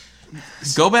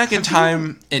 Go back in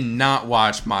time and not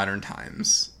watch Modern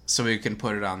Times so we can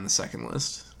put it on the second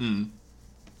list.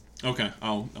 Okay.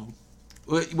 Oh.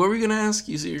 What were we going to ask?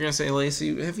 You were going to say,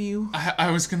 Lacey, have you... I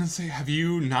was going to say, have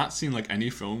you not seen like any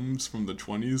films from the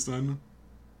 20s then?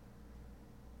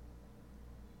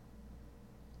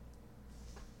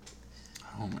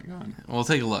 Oh my God. We'll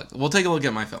take a look. We'll take a look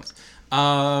at my films.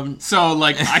 So,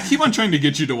 like, I keep on trying to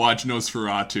get you to watch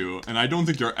Nosferatu, and I don't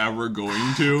think you're ever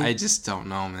going to. I just don't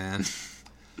know, man.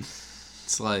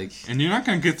 It's like... And you're not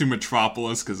going to get through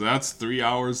Metropolis, because that's 3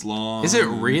 hours long. Is it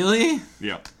really?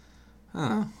 Yeah.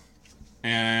 Oh.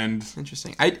 And...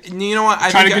 Interesting. You know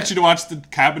what? Trying to get you to watch The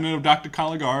Cabinet of Dr.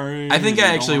 Caligari. I think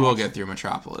I actually will get through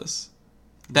Metropolis.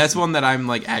 That's one that I'm,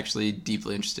 like, actually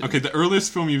deeply interested in. Okay, the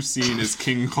earliest film you've seen is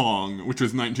King Kong, which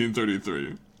was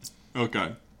 1933.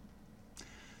 Okay.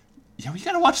 Yeah, we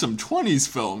gotta watch some 20s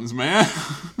films, man.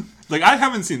 Like, I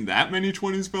haven't seen that many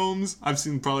 20s films. I've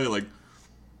seen probably, like,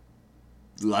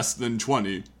 less than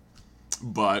 20.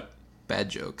 But... Bad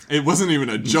joke. It wasn't even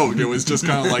a joke. It was just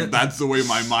kind of like, that's the way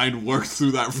my mind worked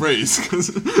through that phrase.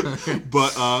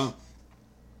 But,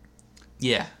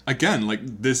 yeah. Again, like,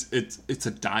 it's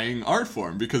a dying art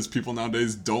form because people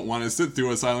nowadays don't want to sit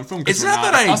through a silent film because we're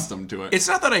not accustomed to it. It's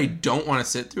not that I don't want to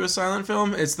sit through a silent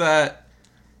film. It's that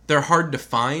they're hard to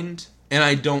find, and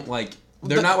I don't like...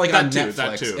 They're not like on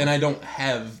Netflix, and I don't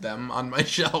have them on my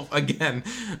shelf. Again,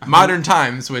 Modern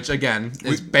Times, which, again,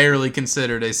 is barely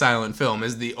considered a silent film,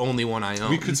 is the only one I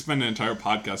own. We could spend an entire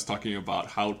podcast talking about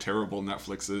how terrible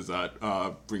Netflix is at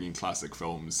bringing classic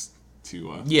films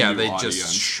to yeah, they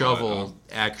just shovel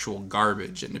actual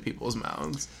garbage into people's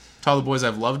mouths. To All the Boys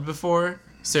I've Loved Before,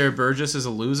 Sarah Burgess is a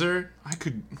loser.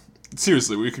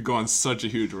 seriously, we could go on such a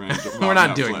huge rant about We're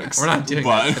not Netflix, doing that. We're not doing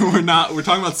but that. we're not. We're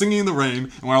talking about Singing in the Rain,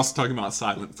 and we're also talking about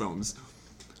silent films.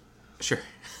 Sure.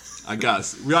 I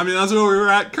guess. I mean, that's where we're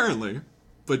at currently.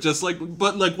 But just like,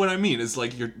 what I mean is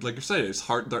like you're saying, it's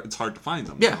hard. It's hard to find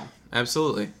them. Yeah, now.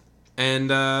 absolutely.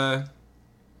 And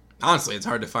honestly, it's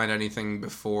hard to find anything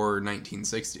before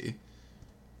 1960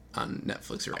 on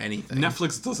Netflix or anything.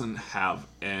 Netflix doesn't have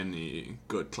any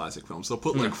good classic films. They'll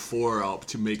put like 4 up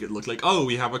to make it look like, oh,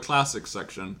 we have a classic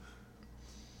section.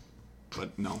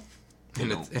 But no.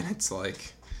 And it's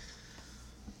like,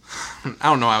 I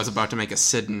don't know. I was about to make a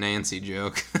Sid and Nancy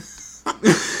joke.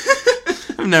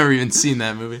 I've never even seen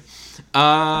that movie.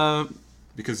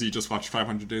 Because you just watched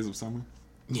 500 Days of Summer?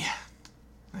 Yeah,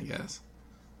 I guess.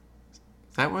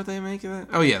 Is that what they make of it?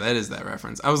 Oh yeah, that is that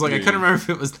reference. I was like, I Yeah. couldn't remember if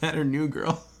it was that or New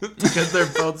Girl because they're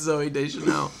both Zoe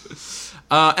Deschanel.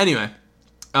 Anyway,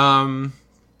 I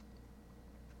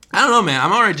don't know, man.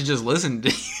 I'm alright to just listen to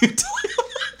you talk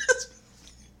about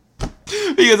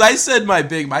this because I said my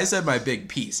big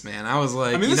piece, man. I was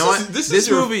like, I mean, you know what? This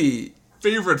your movie.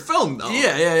 favorite film, though.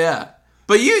 Yeah.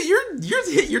 But you're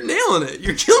nailing it.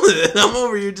 You're killing it. I'm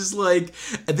over here just like,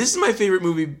 this is my favorite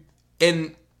movie.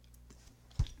 And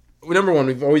number one,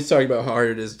 we've always talked about how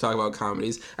hard it is to talk about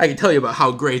comedies. I can tell you about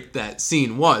how great that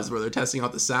scene was where they're testing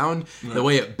out the sound, the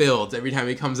way it builds every time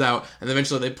he comes out, and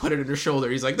eventually they put it in her shoulder.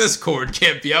 He's like, this cord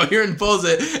can't be out here, and pulls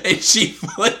it, and she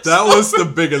flips. That was the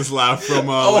biggest laugh from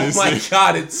Oh Lacey. my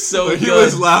god, it's so Like, good. he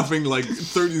was laughing like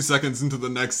 30 seconds into the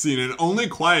next scene and only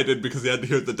quieted because he had to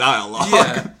hear the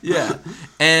dialogue. Yeah.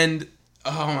 And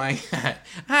oh my god,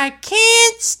 I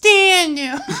can't stand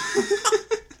you.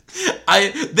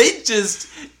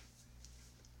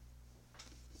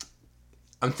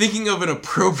 I'm thinking of an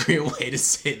appropriate way to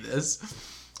say this.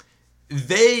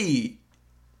 They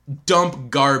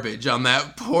dump garbage on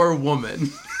that poor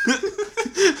woman.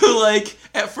 Who, like,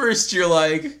 at first you're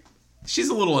like, she's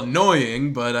a little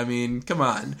annoying, but I mean, come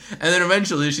on. And then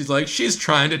eventually she's like, she's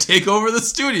trying to take over the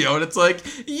studio. And it's like,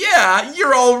 yeah,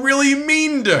 you're all really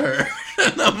mean to her.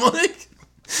 And I'm like,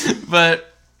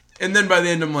 and then by the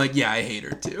end I'm like, yeah, I hate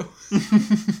her too.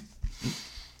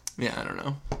 Yeah, I don't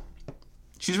know.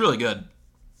 She's really good.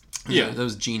 Yeah. That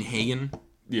was Gene Hagen.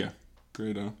 Yeah.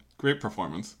 Great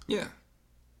performance. Yeah.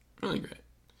 Really great.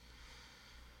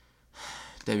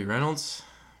 Debbie Reynolds.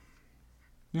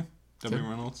 Yeah. Debbie Good.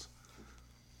 Reynolds.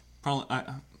 Probably.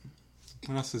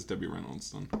 What else has Debbie Reynolds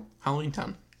done? Halloween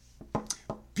Town.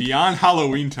 Beyond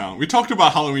Halloween Town. We talked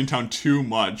about Halloween Town too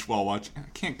much while watching. I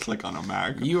can't click on a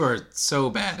Mac. You are so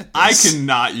bad at I this.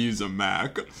 cannot use a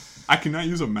Mac. I cannot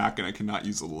use a Mac and I cannot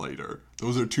use a lighter.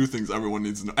 Those are 2 things everyone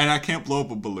needs to know. And I can't blow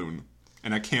up a balloon.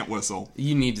 And I can't whistle.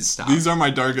 You need to stop. These are my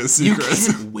darkest You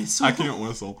secrets. can't whistle? I can't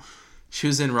whistle. She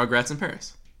was in Rugrats in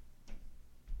Paris.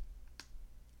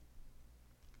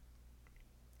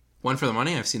 One for the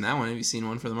Money. I've seen that one. Have you seen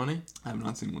One for the Money? I have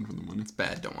not seen One for the Money. It's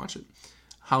bad. Don't watch it.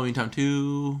 Halloween Town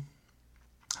 2.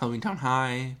 Halloween Town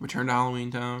High. Return to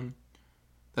Halloween Town.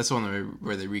 That's the one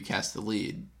where they recast the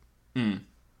lead.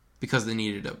 Because they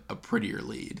needed a prettier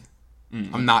lead.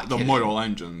 I'm not The kidding. Mortal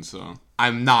Engine, so.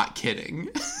 I'm not kidding.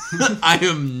 I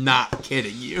am not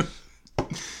kidding you.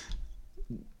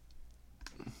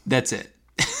 That's it.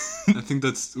 I think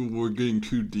we're getting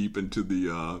too deep into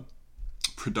the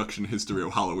production history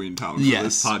of Halloween Town for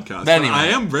this podcast. But anyway. I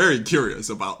am very curious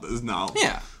about this now.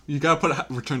 Yeah. You gotta put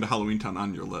Return to Halloween Town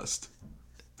on your list.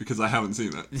 Because I haven't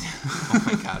seen it. Oh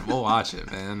my god, we'll watch it,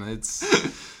 man. It's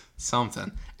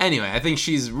something. Anyway, I think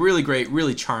she's really great,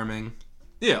 really charming.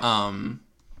 Yeah.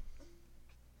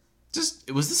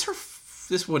 Was this her?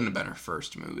 This wouldn't have been her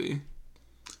first movie.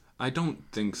 I don't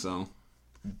think so.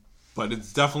 But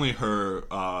it's definitely her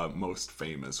most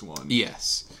famous one.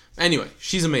 Yes. Anyway,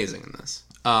 she's amazing in this.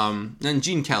 And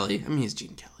Gene Kelly. I mean, he's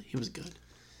Gene Kelly. He was good.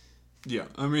 Yeah,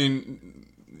 I mean,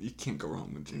 you can't go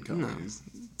wrong with Gene Kelly. No.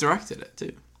 Directed it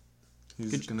too.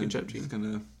 He's Good job, Gene. He's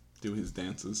gonna do his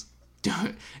dances.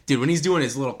 Dude, when he's doing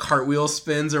his little cartwheel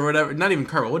spins or whatever, not even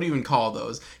cartwheel, what do you even call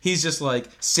those? He's just like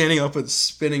standing up and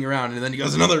spinning around, and then he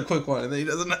goes another quick one, and then he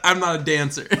doesn't. I'm not a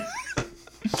dancer.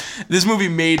 This movie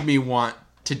made me want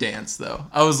to dance, though.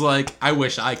 I was like, I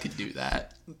wish I could do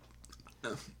that.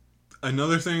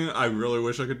 Another thing I really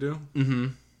wish I could do?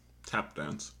 Tap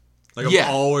dance. Like, Yeah.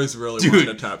 I've always really Dude. wanted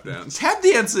to tap dance. Tap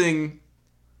dancing,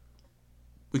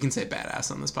 we can say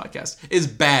badass on this podcast, is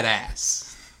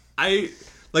badass.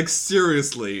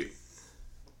 Seriously,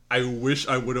 I wish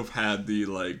I would have had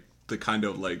the kind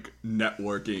of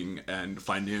networking and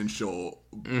financial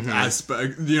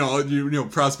aspect,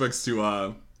 prospects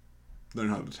to learn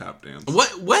how to tap dance.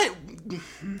 What?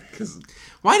 'Cause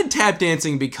Why did tap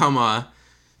dancing become a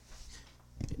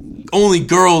only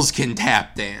girls can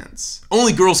tap dance.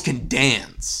 Only girls can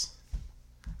dance.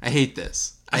 I hate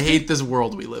this. I hate this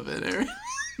world we live in, Aaron.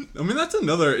 I mean, that's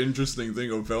another interesting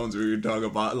thing of films where you talk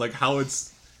about like how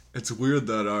it's weird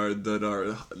that our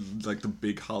like the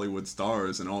big Hollywood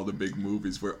stars and all the big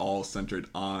movies were all centered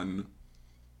on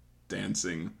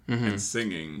dancing and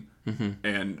singing,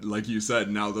 and like you said,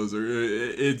 now those are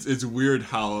it's weird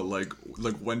how like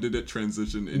when did it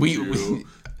transition into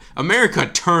America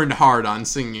turned hard on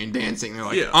singing and dancing. They're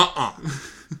like,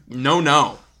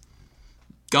 no,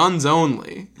 guns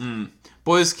only.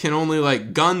 Boys can only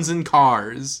like guns and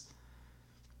cars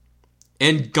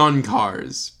and gun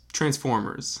cars,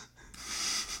 Transformers.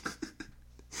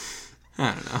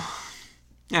 I don't know.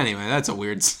 Anyway, that's a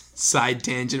weird side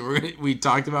tangent we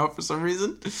talked about for some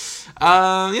reason.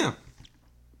 Yeah.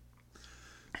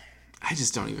 I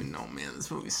just don't even know, man.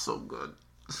 This movie's so good.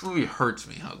 This movie hurts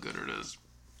me how good it is.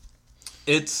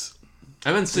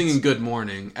 I've been singing Good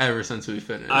Morning ever since we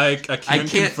finished. I can't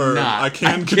confirm. Not. I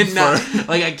can confirm.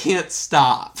 Like, I can't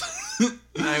stop.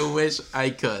 I wish I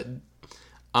could.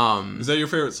 Is that your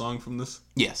favorite song from this?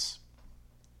 Yes.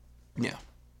 Yeah.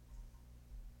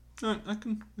 I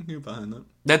can get behind that.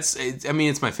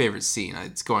 It's my favorite scene.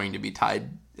 It's going to be tied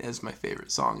as my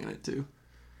favorite song in it too.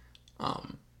 Oh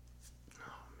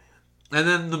man! And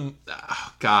then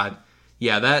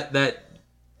that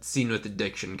scene with the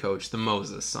diction coach, the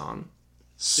Moses song,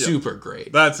 super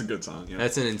great. That's a good song. Yeah,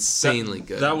 that's an insanely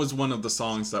good. That was one of the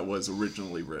songs that was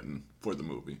originally written for the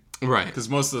movie, right? Because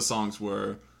most of the songs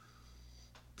were.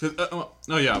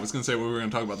 I was gonna say we were gonna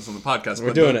talk about this on the podcast.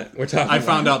 We're doing it. We're talking. I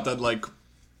found out that like.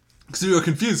 Because we were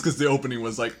confused because the opening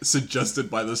was like suggested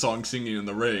by the song "Singing in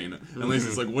the Rain," and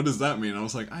Lacey's like, "What does that mean?" I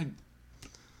was like, "I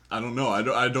don't know.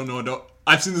 I don't know.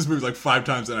 I've seen this movie like 5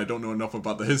 times and I don't know enough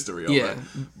about the history of it."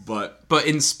 But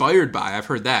inspired by, I've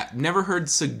heard that. Never heard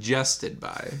suggested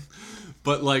by.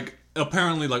 But like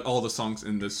apparently, like all the songs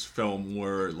in this film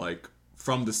were like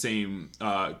from the same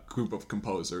group of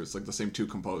composers, like the same 2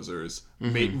 composers,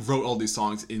 wrote all these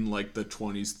songs in like the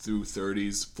 20s through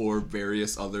 30s for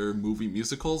various other movie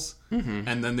musicals.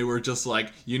 And then they were just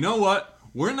like, you know what?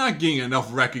 We're not getting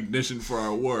enough recognition for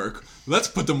our work. Let's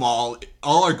put them all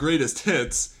our greatest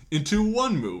hits into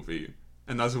one movie.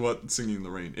 And that's what Singing in the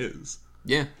Rain is.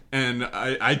 Yeah. And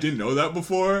I didn't know that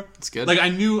before. It's good. Like I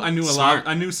knew a Smart. lot.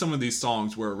 I knew some of these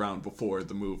songs were around before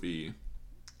the movie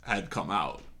had come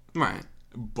out. Right.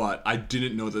 But I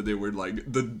didn't know that they were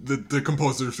like the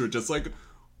composers were just like,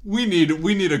 we need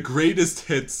a greatest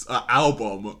hits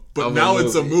album, but of now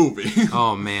it's a movie.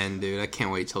 Oh man, dude, I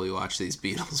can't wait till we watch these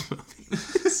Beatles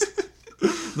movies.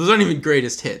 Those aren't even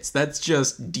greatest hits. That's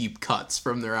just deep cuts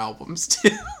from their albums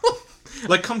too.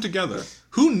 Like Come Together.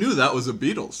 Who knew that was a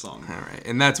Beatles song? All right,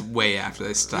 and that's way after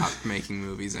they stopped making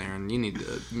movies, Aaron. You need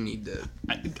to.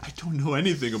 I don't know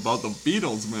anything about the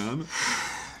Beatles, man.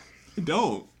 I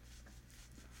don't.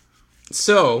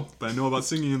 So, but I know about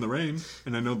Singing in the Rain,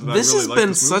 and I know that this I really has like been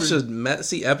this movie. such a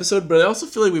messy episode, but I also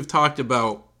feel like we've talked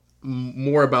about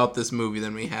more about this movie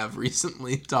than we have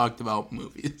recently talked about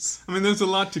movies. I mean, there's a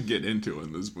lot to get into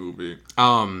in this movie.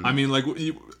 I mean, like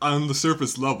on the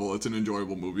surface level, it's an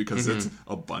enjoyable movie because it's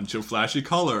a bunch of flashy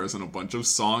colors and a bunch of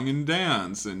song and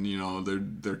dance, and you know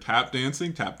they're tap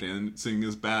dancing. Tap dancing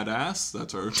is badass.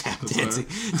 That's our tap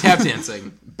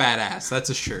dancing, badass. That's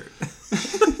a shirt.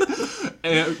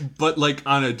 But like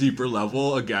on a deeper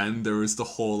level, again, there was the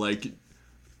whole like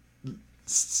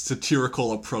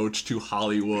satirical approach to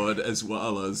Hollywood, as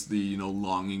well as the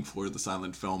longing for the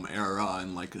silent film era,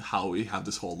 and like how we have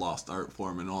this whole lost art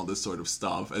form and all this sort of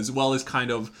stuff, as well as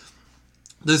kind of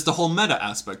there's the whole meta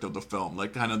aspect of the film,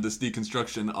 like kind of this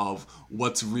deconstruction of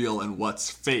what's real and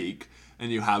what's fake.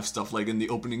 And you have stuff like in the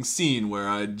opening scene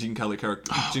where Gene Kelly's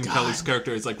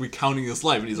character is like recounting his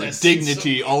life, and he's like,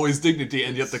 dignity, always dignity,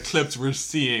 and yet the clips we're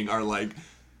seeing are like,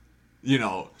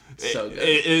 so good.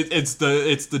 It's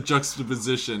the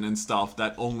juxtaposition and stuff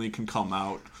that only can come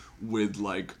out with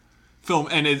like film,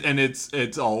 and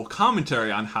it's all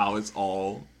commentary on how it's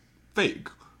all fake.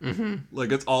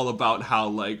 Like it's all about how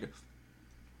like,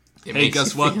 hey,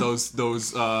 guess what?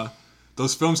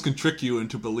 Those films can trick you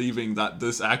into believing that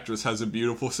this actress has a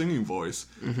beautiful singing voice.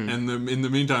 And in the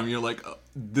meantime, you're like,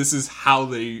 this is how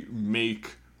they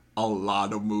make a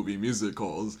lot of movie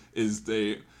musicals.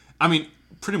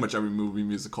 Pretty much every movie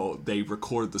musical, they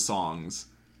record the songs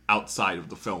outside of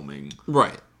the filming.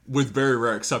 Right. With very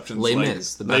rare exceptions. Les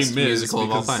Mis, the best musical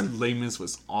of all time. Les Mis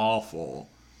was awful.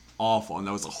 And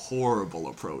that was a horrible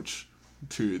approach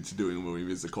to doing a movie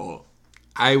musical.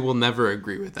 I will never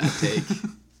agree with that take.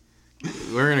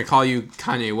 We're going to call you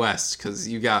Kanye West because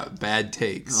you got bad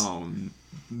takes.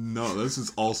 No, this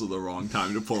is also the wrong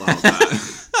time to pull out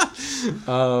that.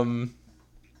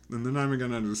 And they're not even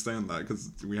gonna understand that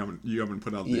because you haven't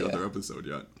put out the other episode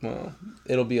yet. Well,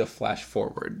 it'll be a flash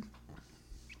forward.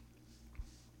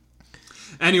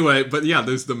 Anyway, but yeah,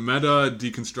 there's the meta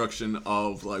deconstruction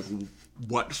of like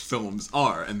what films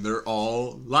are, and they're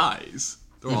all lies.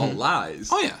 They're all lies.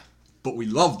 Oh yeah. But we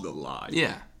love the lie.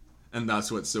 Yeah. And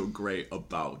that's what's so great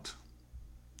about.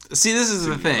 See, this is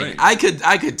the Singing in the thing. Rain.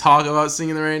 I could talk about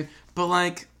Singing in the Rain, but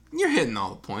like you're hitting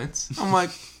all the points. I'm like,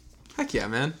 heck yeah,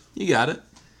 man, you got it.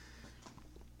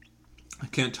 I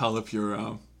can't tell if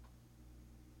you're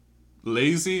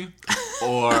lazy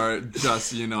or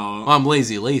just, Well, I'm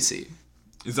lazy Lacey.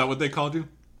 is that what they called you?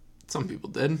 Some people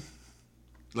did.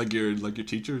 Like your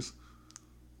teachers?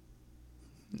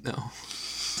 No.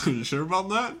 Are you sure about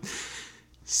that?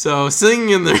 So Singing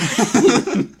in the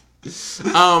Rain.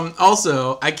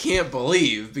 Also, I can't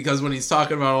believe because when he's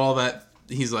talking about all that,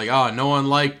 he's like, "Oh, no one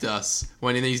liked us."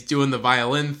 When he's doing the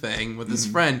violin thing with his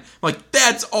friend, I'm like,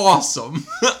 that's awesome.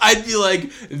 I'd be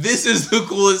like, "This is the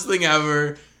coolest thing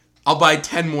ever." I'll buy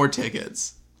 10 more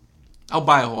tickets. I'll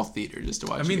buy a whole theater just to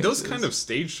watch. I mean, you those guys kind do of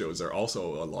stage shows are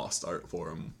also a lost art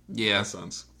form. this. Yeah. In a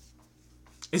sense.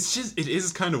 It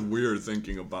is kind of weird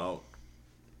thinking about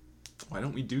why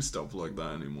don't we do stuff like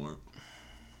that anymore?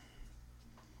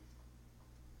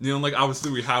 You know, like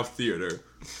obviously we have theater.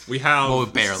 We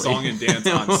have barely. song and dance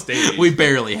on stage. We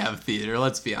barely have theater.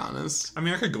 Let's be honest. I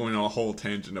mean, I could go into a whole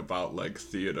tangent about like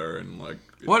theater and like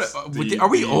What- it's are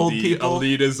we old people?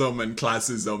 Elitism and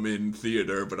classism in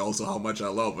theater, but also how much I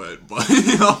love it. But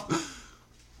you know,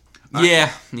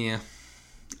 Yeah.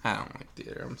 I don't like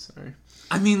theater. I'm sorry.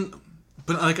 I mean,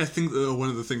 but like I think one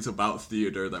of the things about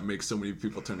theater that makes so many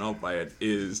people turn off by it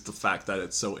is the fact that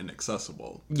it's so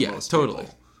inaccessible. To Yeah, most totally.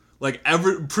 people. Like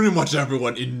pretty much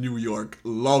everyone in New York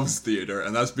loves theater,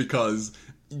 and that's because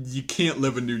you can't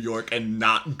live in New York and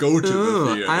not go to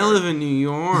the theater. I live in New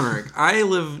York. I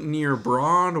live near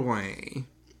Broadway.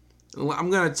 I'm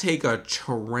gonna take a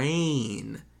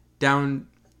train down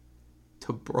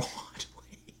to Broadway.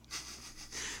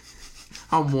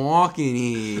 I'm walking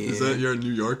here. Is that your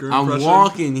New Yorker I'm impression?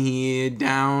 walking here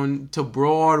down to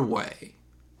Broadway.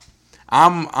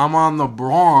 I'm on the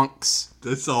Bronx.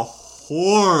 That's a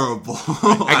horrible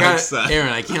I got accent.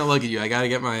 Aaron. I can't look at you. I gotta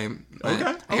get my.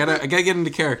 Okay, I gotta get into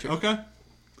character. Okay.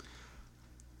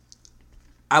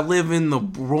 I live in the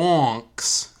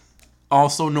Bronx,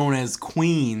 also known as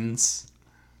Queens.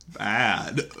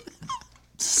 Bad.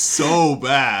 So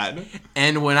bad.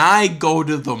 And when I go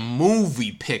to the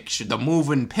moving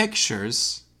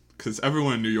pictures, Because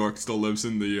everyone in New York still lives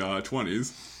in the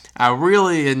 20s. I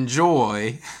really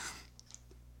enjoy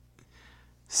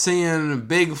seeing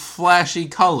big flashy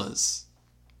colors.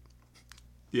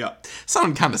 Yeah.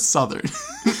 Sound kind of southern.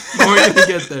 We're gonna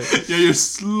get there. Yeah, you're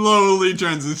slowly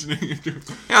transitioning into...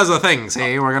 Here's the thing,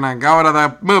 see, we're gonna go to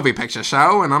the movie picture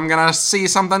show, and I'm gonna see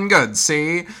something good,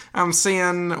 see? I'm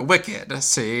seeing Wicked,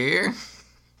 see?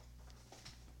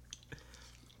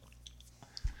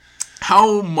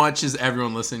 How much is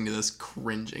everyone listening to this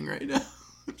cringing right now?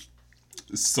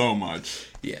 So much.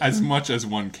 Yeah. As much as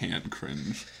one can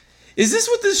cringe. Is this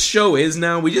what this show is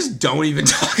now? We just don't even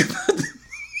talk about the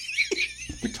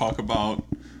We talked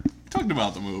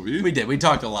about the movie. We did. We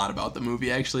talked a lot about the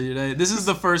movie, actually, today. This is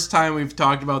the first time we've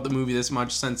talked about the movie this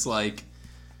much since, like...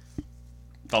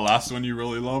 The last one you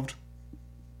really loved?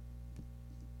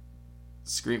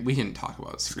 Scream. We didn't talk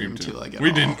about Scream 2, like, at We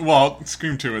all. didn't. Well,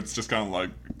 Scream 2, it's just kind of like...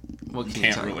 What can you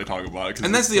Can't talk really about? talk about it. 'cause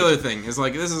And that's it's the other thing, is,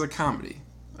 like, this is a comedy.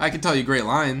 I can tell you great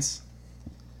lines.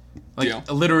 Like, Yeah.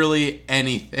 literally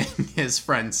anything his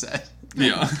friend said.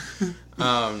 Yeah.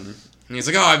 And he's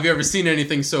like, oh, have you ever seen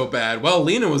anything so bad? Well,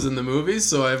 Lena was in the movie,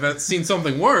 so I've seen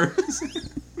something worse.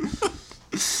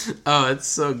 Oh, it's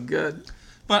so good.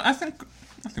 But I think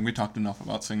we talked enough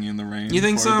about Singing in the Rain. You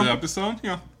think for so? the episode?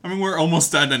 Yeah. I mean, we're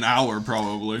almost at an hour,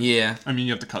 probably. Yeah. I mean,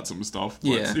 you have to cut some stuff, but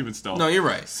Yeah. even still. No, you're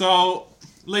right. So,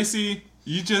 Lacey,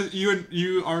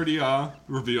 you already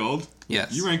revealed.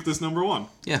 Yes. You ranked this number 1.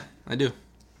 Yeah, I do.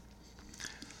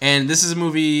 And this is a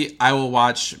movie I will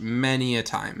watch many a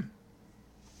time.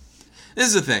 This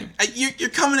is the thing. You're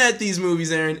coming at these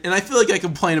movies, Aaron, and I feel like I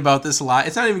complain about this a lot.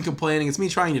 It's not even complaining. It's me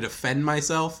trying to defend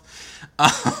myself.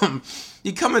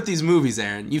 You come at these movies,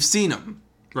 Aaron. You've seen them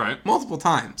Right. multiple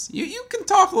times. You can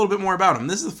talk a little bit more about them.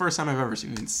 This is the first time I've ever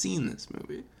even seen this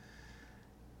movie.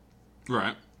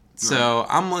 Right. So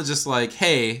I'm just like,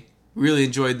 hey, really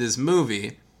enjoyed this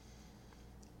movie.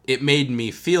 It made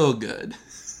me feel good.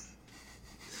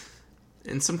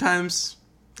 And sometimes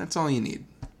that's all you need.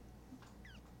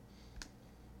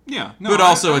 Yeah, no, but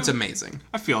also it's amazing.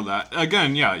 I feel that.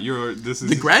 Again, yeah, this is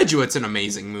The Graduate's an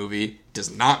amazing movie.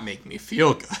 Does not make me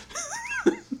feel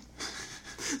good.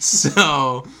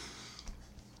 So,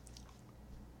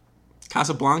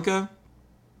 Casablanca.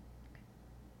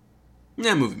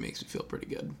 That movie makes me feel pretty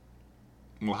good.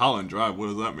 Mulholland Drive. What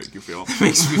does that make you feel? It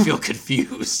makes me feel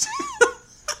confused.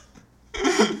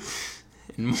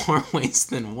 In more ways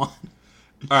than one.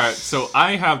 All right, so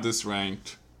I have this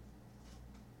ranked.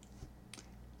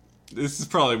 This is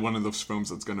probably one of those films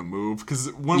that's gonna move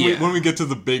because when we get to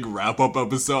the big wrap up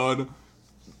episode,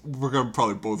 we're gonna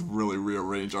probably both really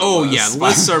rearrange our lists.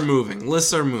 Lists are moving.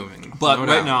 Lists are moving. But No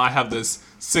right doubt. now I have this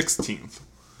 16th.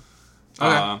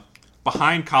 Okay.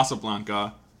 Behind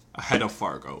Casablanca, ahead of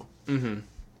Fargo. And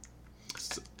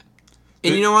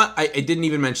you know what? I didn't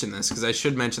even mention this because I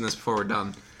should mention this before we're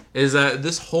done. Is that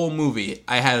this whole movie,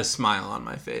 I had a smile on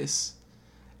my face.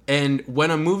 And when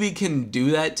a movie can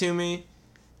do that to me,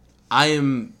 I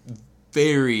am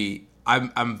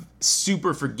I'm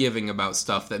super forgiving about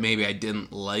stuff that maybe I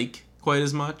didn't like quite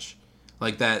as much.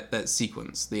 Like that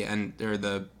sequence, the end, or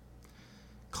the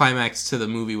climax to the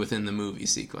movie within the movie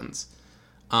sequence.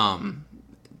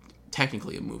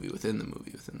 Technically a movie within the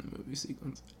movie within the movie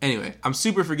sequence. Anyway, I'm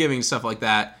super forgiving to stuff like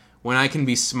that when I can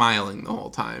be smiling the whole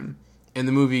time. And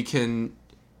the movie can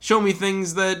show me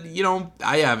things that,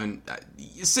 I haven't.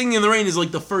 Singing in the Rain is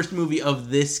like the first movie of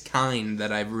this kind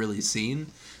that I've really seen.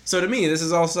 So to me, this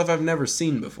is all stuff I've never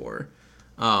seen before.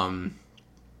 I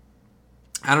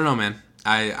don't know, man.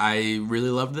 I really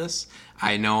love this.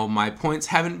 I know my points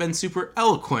haven't been super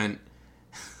eloquent.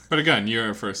 But again, you're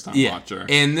a first time watcher.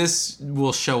 And this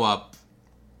will show up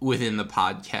within the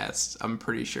podcast, I'm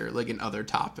pretty sure. Like in other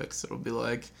topics, it'll be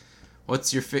like,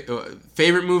 what's your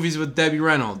favorite movies with Debbie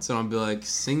Reynolds? And I'll be like,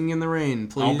 Singing in the Rain,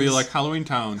 please. I'll be like, Halloween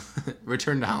Town.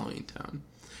 Return to Halloween Town.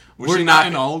 Was she not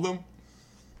in all of them?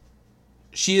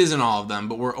 She is in all of them,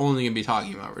 but we're only going to be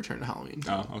talking about Return to Halloween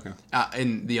Town. Oh, okay.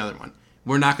 And the other one.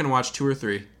 We're not going to watch 2 or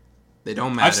 3. They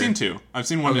don't matter. I've seen 2. I've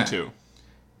seen 1 and 2.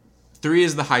 3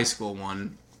 is the high school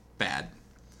one. Bad.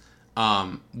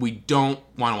 We don't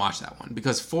want to watch that one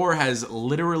because 4 has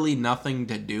literally nothing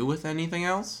to do with anything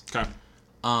else. Okay.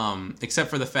 Except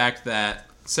for the fact that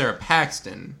Sarah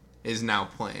Paxton is now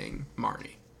playing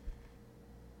Marty.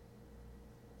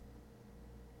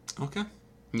 Okay.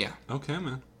 Yeah. Okay,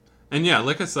 man. And yeah,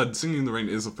 like I said, Singing in the Rain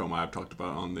is a film I've talked about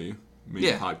on the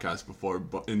main podcast before,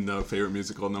 but in the favorite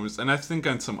musical numbers, and I think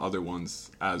on some other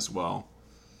ones as well,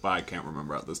 but I can't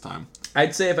remember at this time.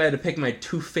 I'd say if I had to pick my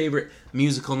 2 favorite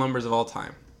musical numbers of all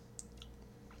time.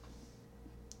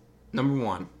 Number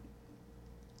 1.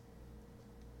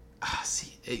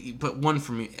 But one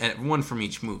from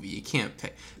each movie. You can't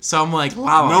pick. So I'm like,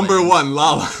 La La Number Land. 1,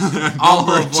 La La Land. All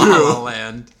Number of 2. La La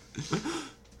Land.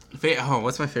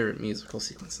 What's my favorite musical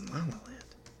sequence in La La Land?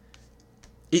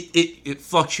 It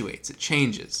fluctuates. It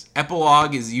changes.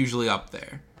 Epilogue is usually up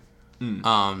there.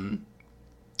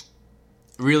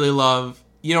 Really love.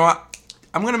 You know what?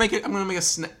 I'm gonna make a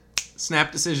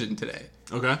snap decision today.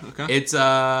 Okay. It's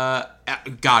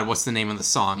God, what's the name of the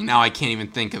song? Now I can't even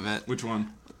think of it. Which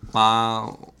one?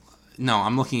 No,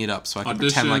 I'm looking it up so I can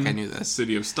Audition, pretend like I knew this.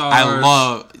 City of Stars. I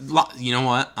love. You know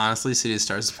what? Honestly, City of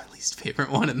Stars is my least favorite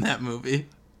one in that movie.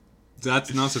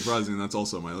 That's not surprising. That's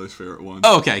also my least favorite one.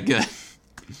 Oh, okay, good.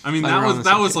 I mean, Like, we're on the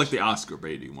that same was page. like the Oscar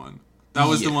Beatty one. That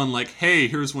was the one like, hey,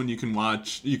 here's one you can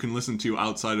watch, you can listen to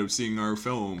outside of seeing our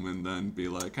film, and then be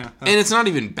like, And it's not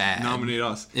even bad. nominate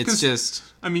us. It's just.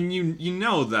 I mean, you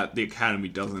know that the Academy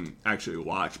doesn't actually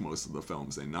watch most of the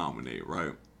films they nominate,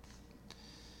 right?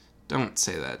 Don't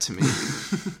say that to me.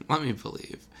 Let me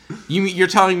believe. You're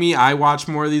telling me I watch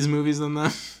more of these movies than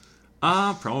them?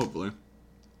 Probably.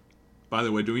 By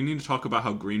the way, do we need to talk about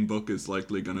how Green Book is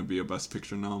likely going to be a Best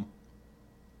Picture nom?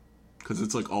 Because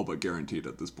it's like all but guaranteed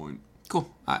at this point. Cool.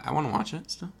 I want to watch it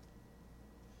still.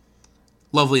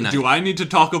 Lovely Night. Do I need to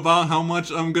talk about how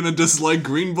much I'm going to dislike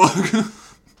Green Book?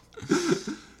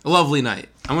 Lovely Night.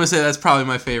 I'm going to say that's probably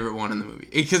my favorite one in the movie.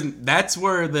 Because that's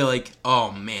where they're like,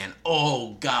 oh man,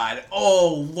 oh god,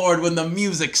 oh lord, when the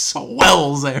music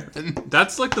swells, Aaron.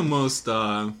 That's like the most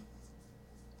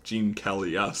Gene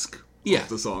Kelly-esque Yeah. of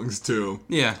the songs too.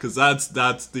 Yeah. Because that's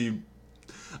the...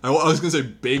 I was going to say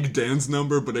big dance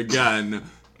number, but again,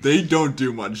 they don't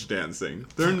do much dancing.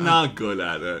 They're not good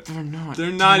at it. They're not.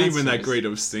 They're not even that dancers. great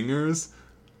of singers.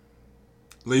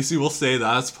 Lacey will say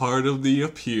that's part of the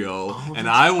appeal, and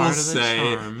that's I will part of the say,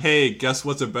 charm. hey, guess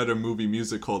what's a better movie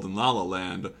musical than La La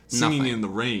Land? Singing Nothing. in the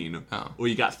Rain. Oh. Well,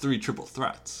 you got 3 triple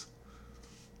threats.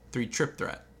 3 Trip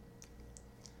Threat.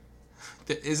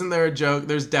 Isn't there a joke?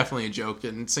 There's definitely a joke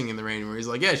in Singing in the Rain where he's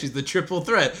like, yeah, she's the triple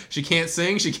threat. She can't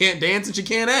sing, she can't dance, and she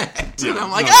can't act. Yeah, and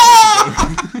I'm like, no,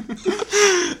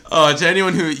 oh, to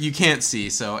anyone who you can't see,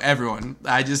 so everyone,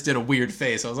 I just did a weird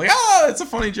face. I was like, oh, it's a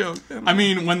funny joke. I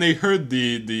mean, when they heard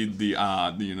the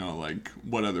you know, like,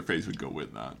 what other face would go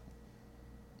with that?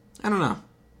 I don't know.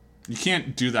 You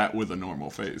can't do that with a normal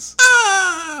face.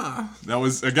 Ah! That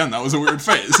was a weird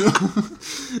face.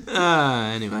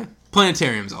 Anyway.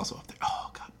 Planetarium's also up there. Oh,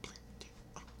 God. Planetarium.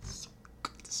 Oh, so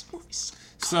good. This movie's so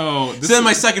good. So then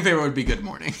my second favorite would be Good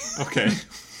Morning. Okay.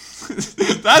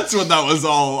 That's what that was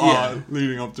all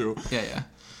leading up to. Yeah.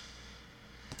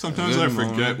 Sometimes Good I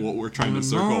forget morning. what we're trying to Good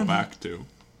circle morning. back to.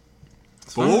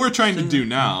 But fine. what we're trying to do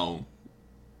now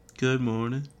Good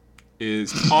morning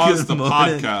is pause Good the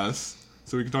morning. podcast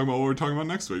so we can talk about what we're talking about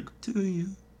next week. to you.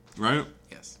 Right?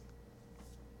 Yes.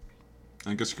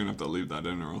 I guess you're going to have to leave that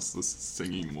in or else this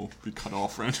singing will be cut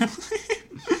off randomly.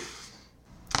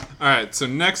 Alright, so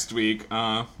next week,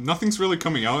 nothing's really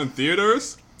coming out in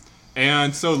theaters.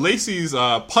 And so Lacey's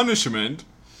punishment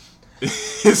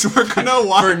is we're going to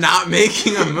watch... For not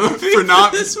making a movie? for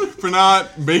not this week? for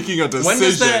not making a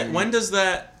decision. When does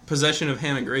that Possession of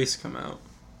Hannah Grace come out?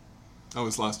 That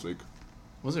was last week.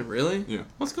 Was it really? Yeah.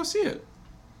 Let's go see it.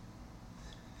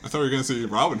 I thought we were going to see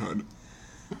Robin Hood.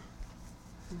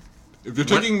 If you're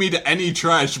taking me to any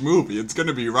trash movie, it's going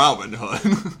to be Robin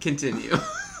Hood. Continue.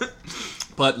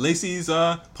 But Lacey's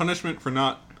punishment for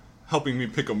not helping me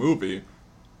pick a movie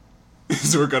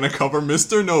is we're going to cover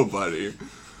Mr. Nobody.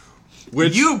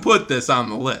 Which You put this on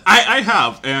the list. I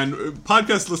have, and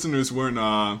podcast listeners weren't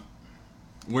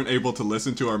able to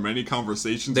listen to our many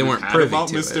conversations They we've weren't had privy about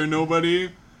to Mr. it. Nobody.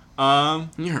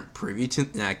 You aren't privy to...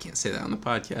 Nah, I can't say that on the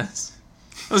podcast.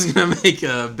 I was going to make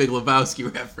a Big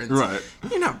Lebowski reference. Right.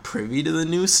 You're not privy to the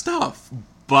new stuff.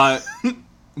 But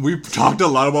we've talked a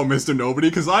lot about Mr. Nobody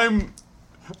because I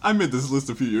made this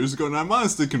list a few years ago, and I'm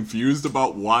honestly confused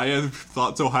about why I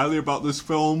thought so highly about this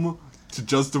film to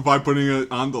justify putting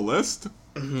it on the list.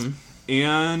 Mm-hmm.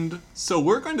 And so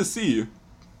we're going to see.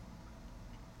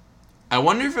 I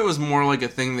wonder if it was more like a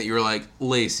thing that you were like,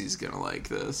 Lacey's going to like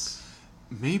this.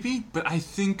 Maybe, but I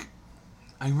think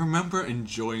I remember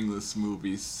enjoying this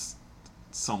movie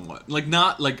somewhat. Like,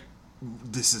 not like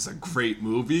this is a great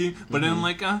movie, but I'm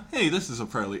like, hey, this is a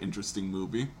fairly interesting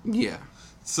movie. Yeah.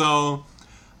 So,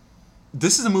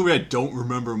 this is a movie I don't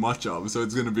remember much of, so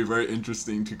it's going to be very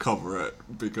interesting to cover it,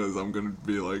 because I'm going to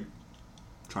be, like,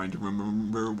 trying to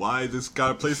remember why this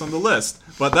got a place on the list.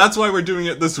 But that's why we're doing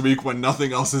it this week when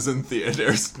nothing else is in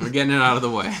theaters. We're getting it out of the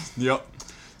way. Yep.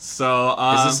 So,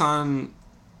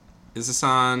 Is this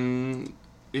on...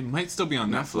 it might still be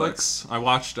on Netflix. I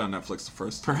watched it on Netflix the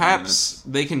first 10 Perhaps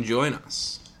they can join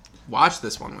us. Watch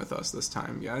this one with us this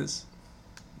time, guys.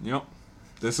 minutes. Yep.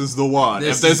 This is the one.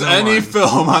 This If there's is the any one.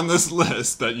 film on this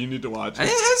list that you need to watch, It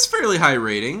has fairly high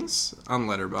ratings on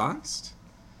Letterboxd.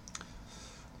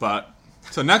 But,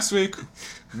 so next week,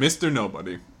 Mr.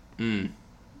 Nobody.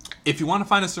 If you want to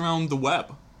find us around the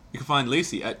web, you can find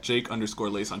Lacey at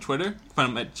Jake_Lace on Twitter. You can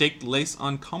find him at Jake Lace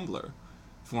on Tumblr.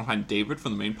 If you want to find David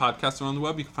from the main podcast around the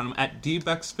web, you can find him at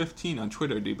dbex15 on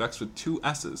Twitter, dbex with 2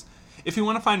 S's. If you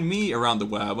want to find me around the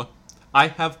web, I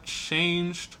have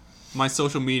changed my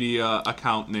social media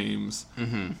account names.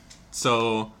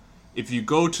 So if you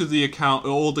go to the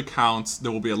old accounts,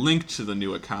 there will be a link to the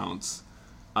new accounts.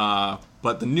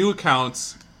 But the new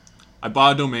accounts, I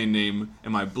bought a domain name,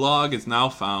 and my blog is now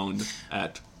found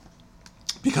at...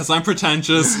 Because I'm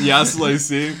pretentious, yes,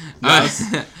 Lacey. Yes.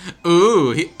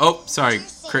 Ooh. Sorry.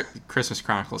 Christmas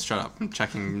Chronicles. Shut up. I'm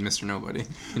checking Mr. Nobody.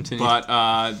 Continue. But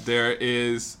I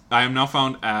am now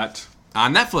found at...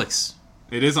 on Netflix.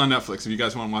 It is on Netflix if you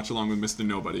guys want to watch along with Mr.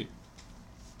 Nobody.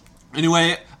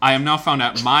 Anyway, I am now found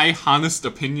at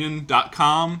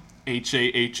myhonestopinion.com.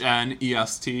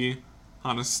 HAHNEST.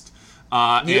 Honest. You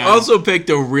And also picked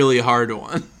a really hard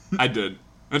one. I did.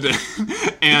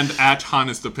 And at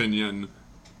Honest Opinion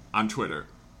on Twitter.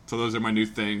 So those are my new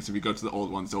things. If you go to the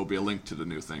old ones, there will be a link to the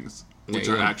new things, which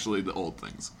There are you go. actually the old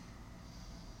things.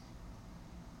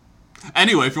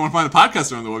 Anyway, if you want to find the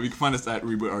podcast around the web, you can find us at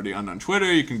Reboot Already on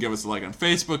Twitter. You can give us a like on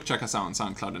Facebook, check us out on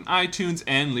SoundCloud and iTunes,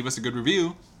 and leave us a good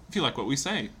review if you like what we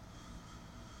say.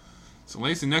 So,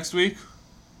 Lacey, next week,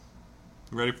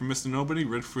 ready for Mr. Nobody?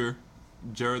 Ready for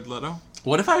Jared Leto?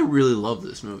 What if I really love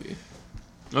this movie?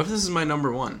 What if this is my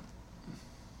number one?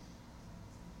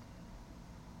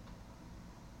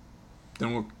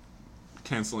 Then we're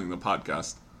canceling the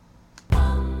podcast.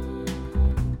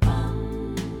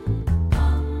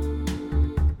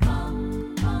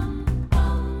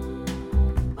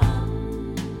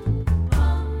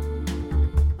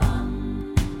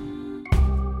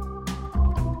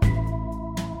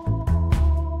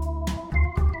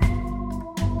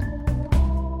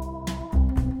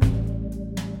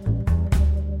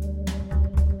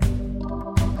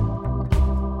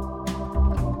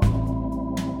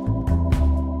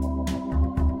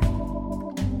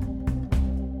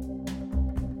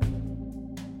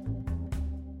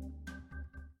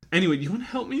 Anyway, you want to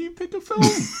help me pick a film?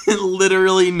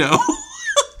 Literally no.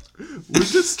 We're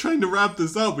just trying to wrap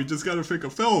this up. We just got to pick a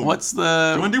film. What's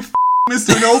the... You want to do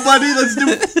Mr. Nobody? Let's do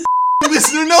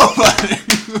Mr. Nobody.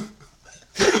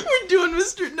 We're doing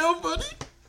Mr. Nobody.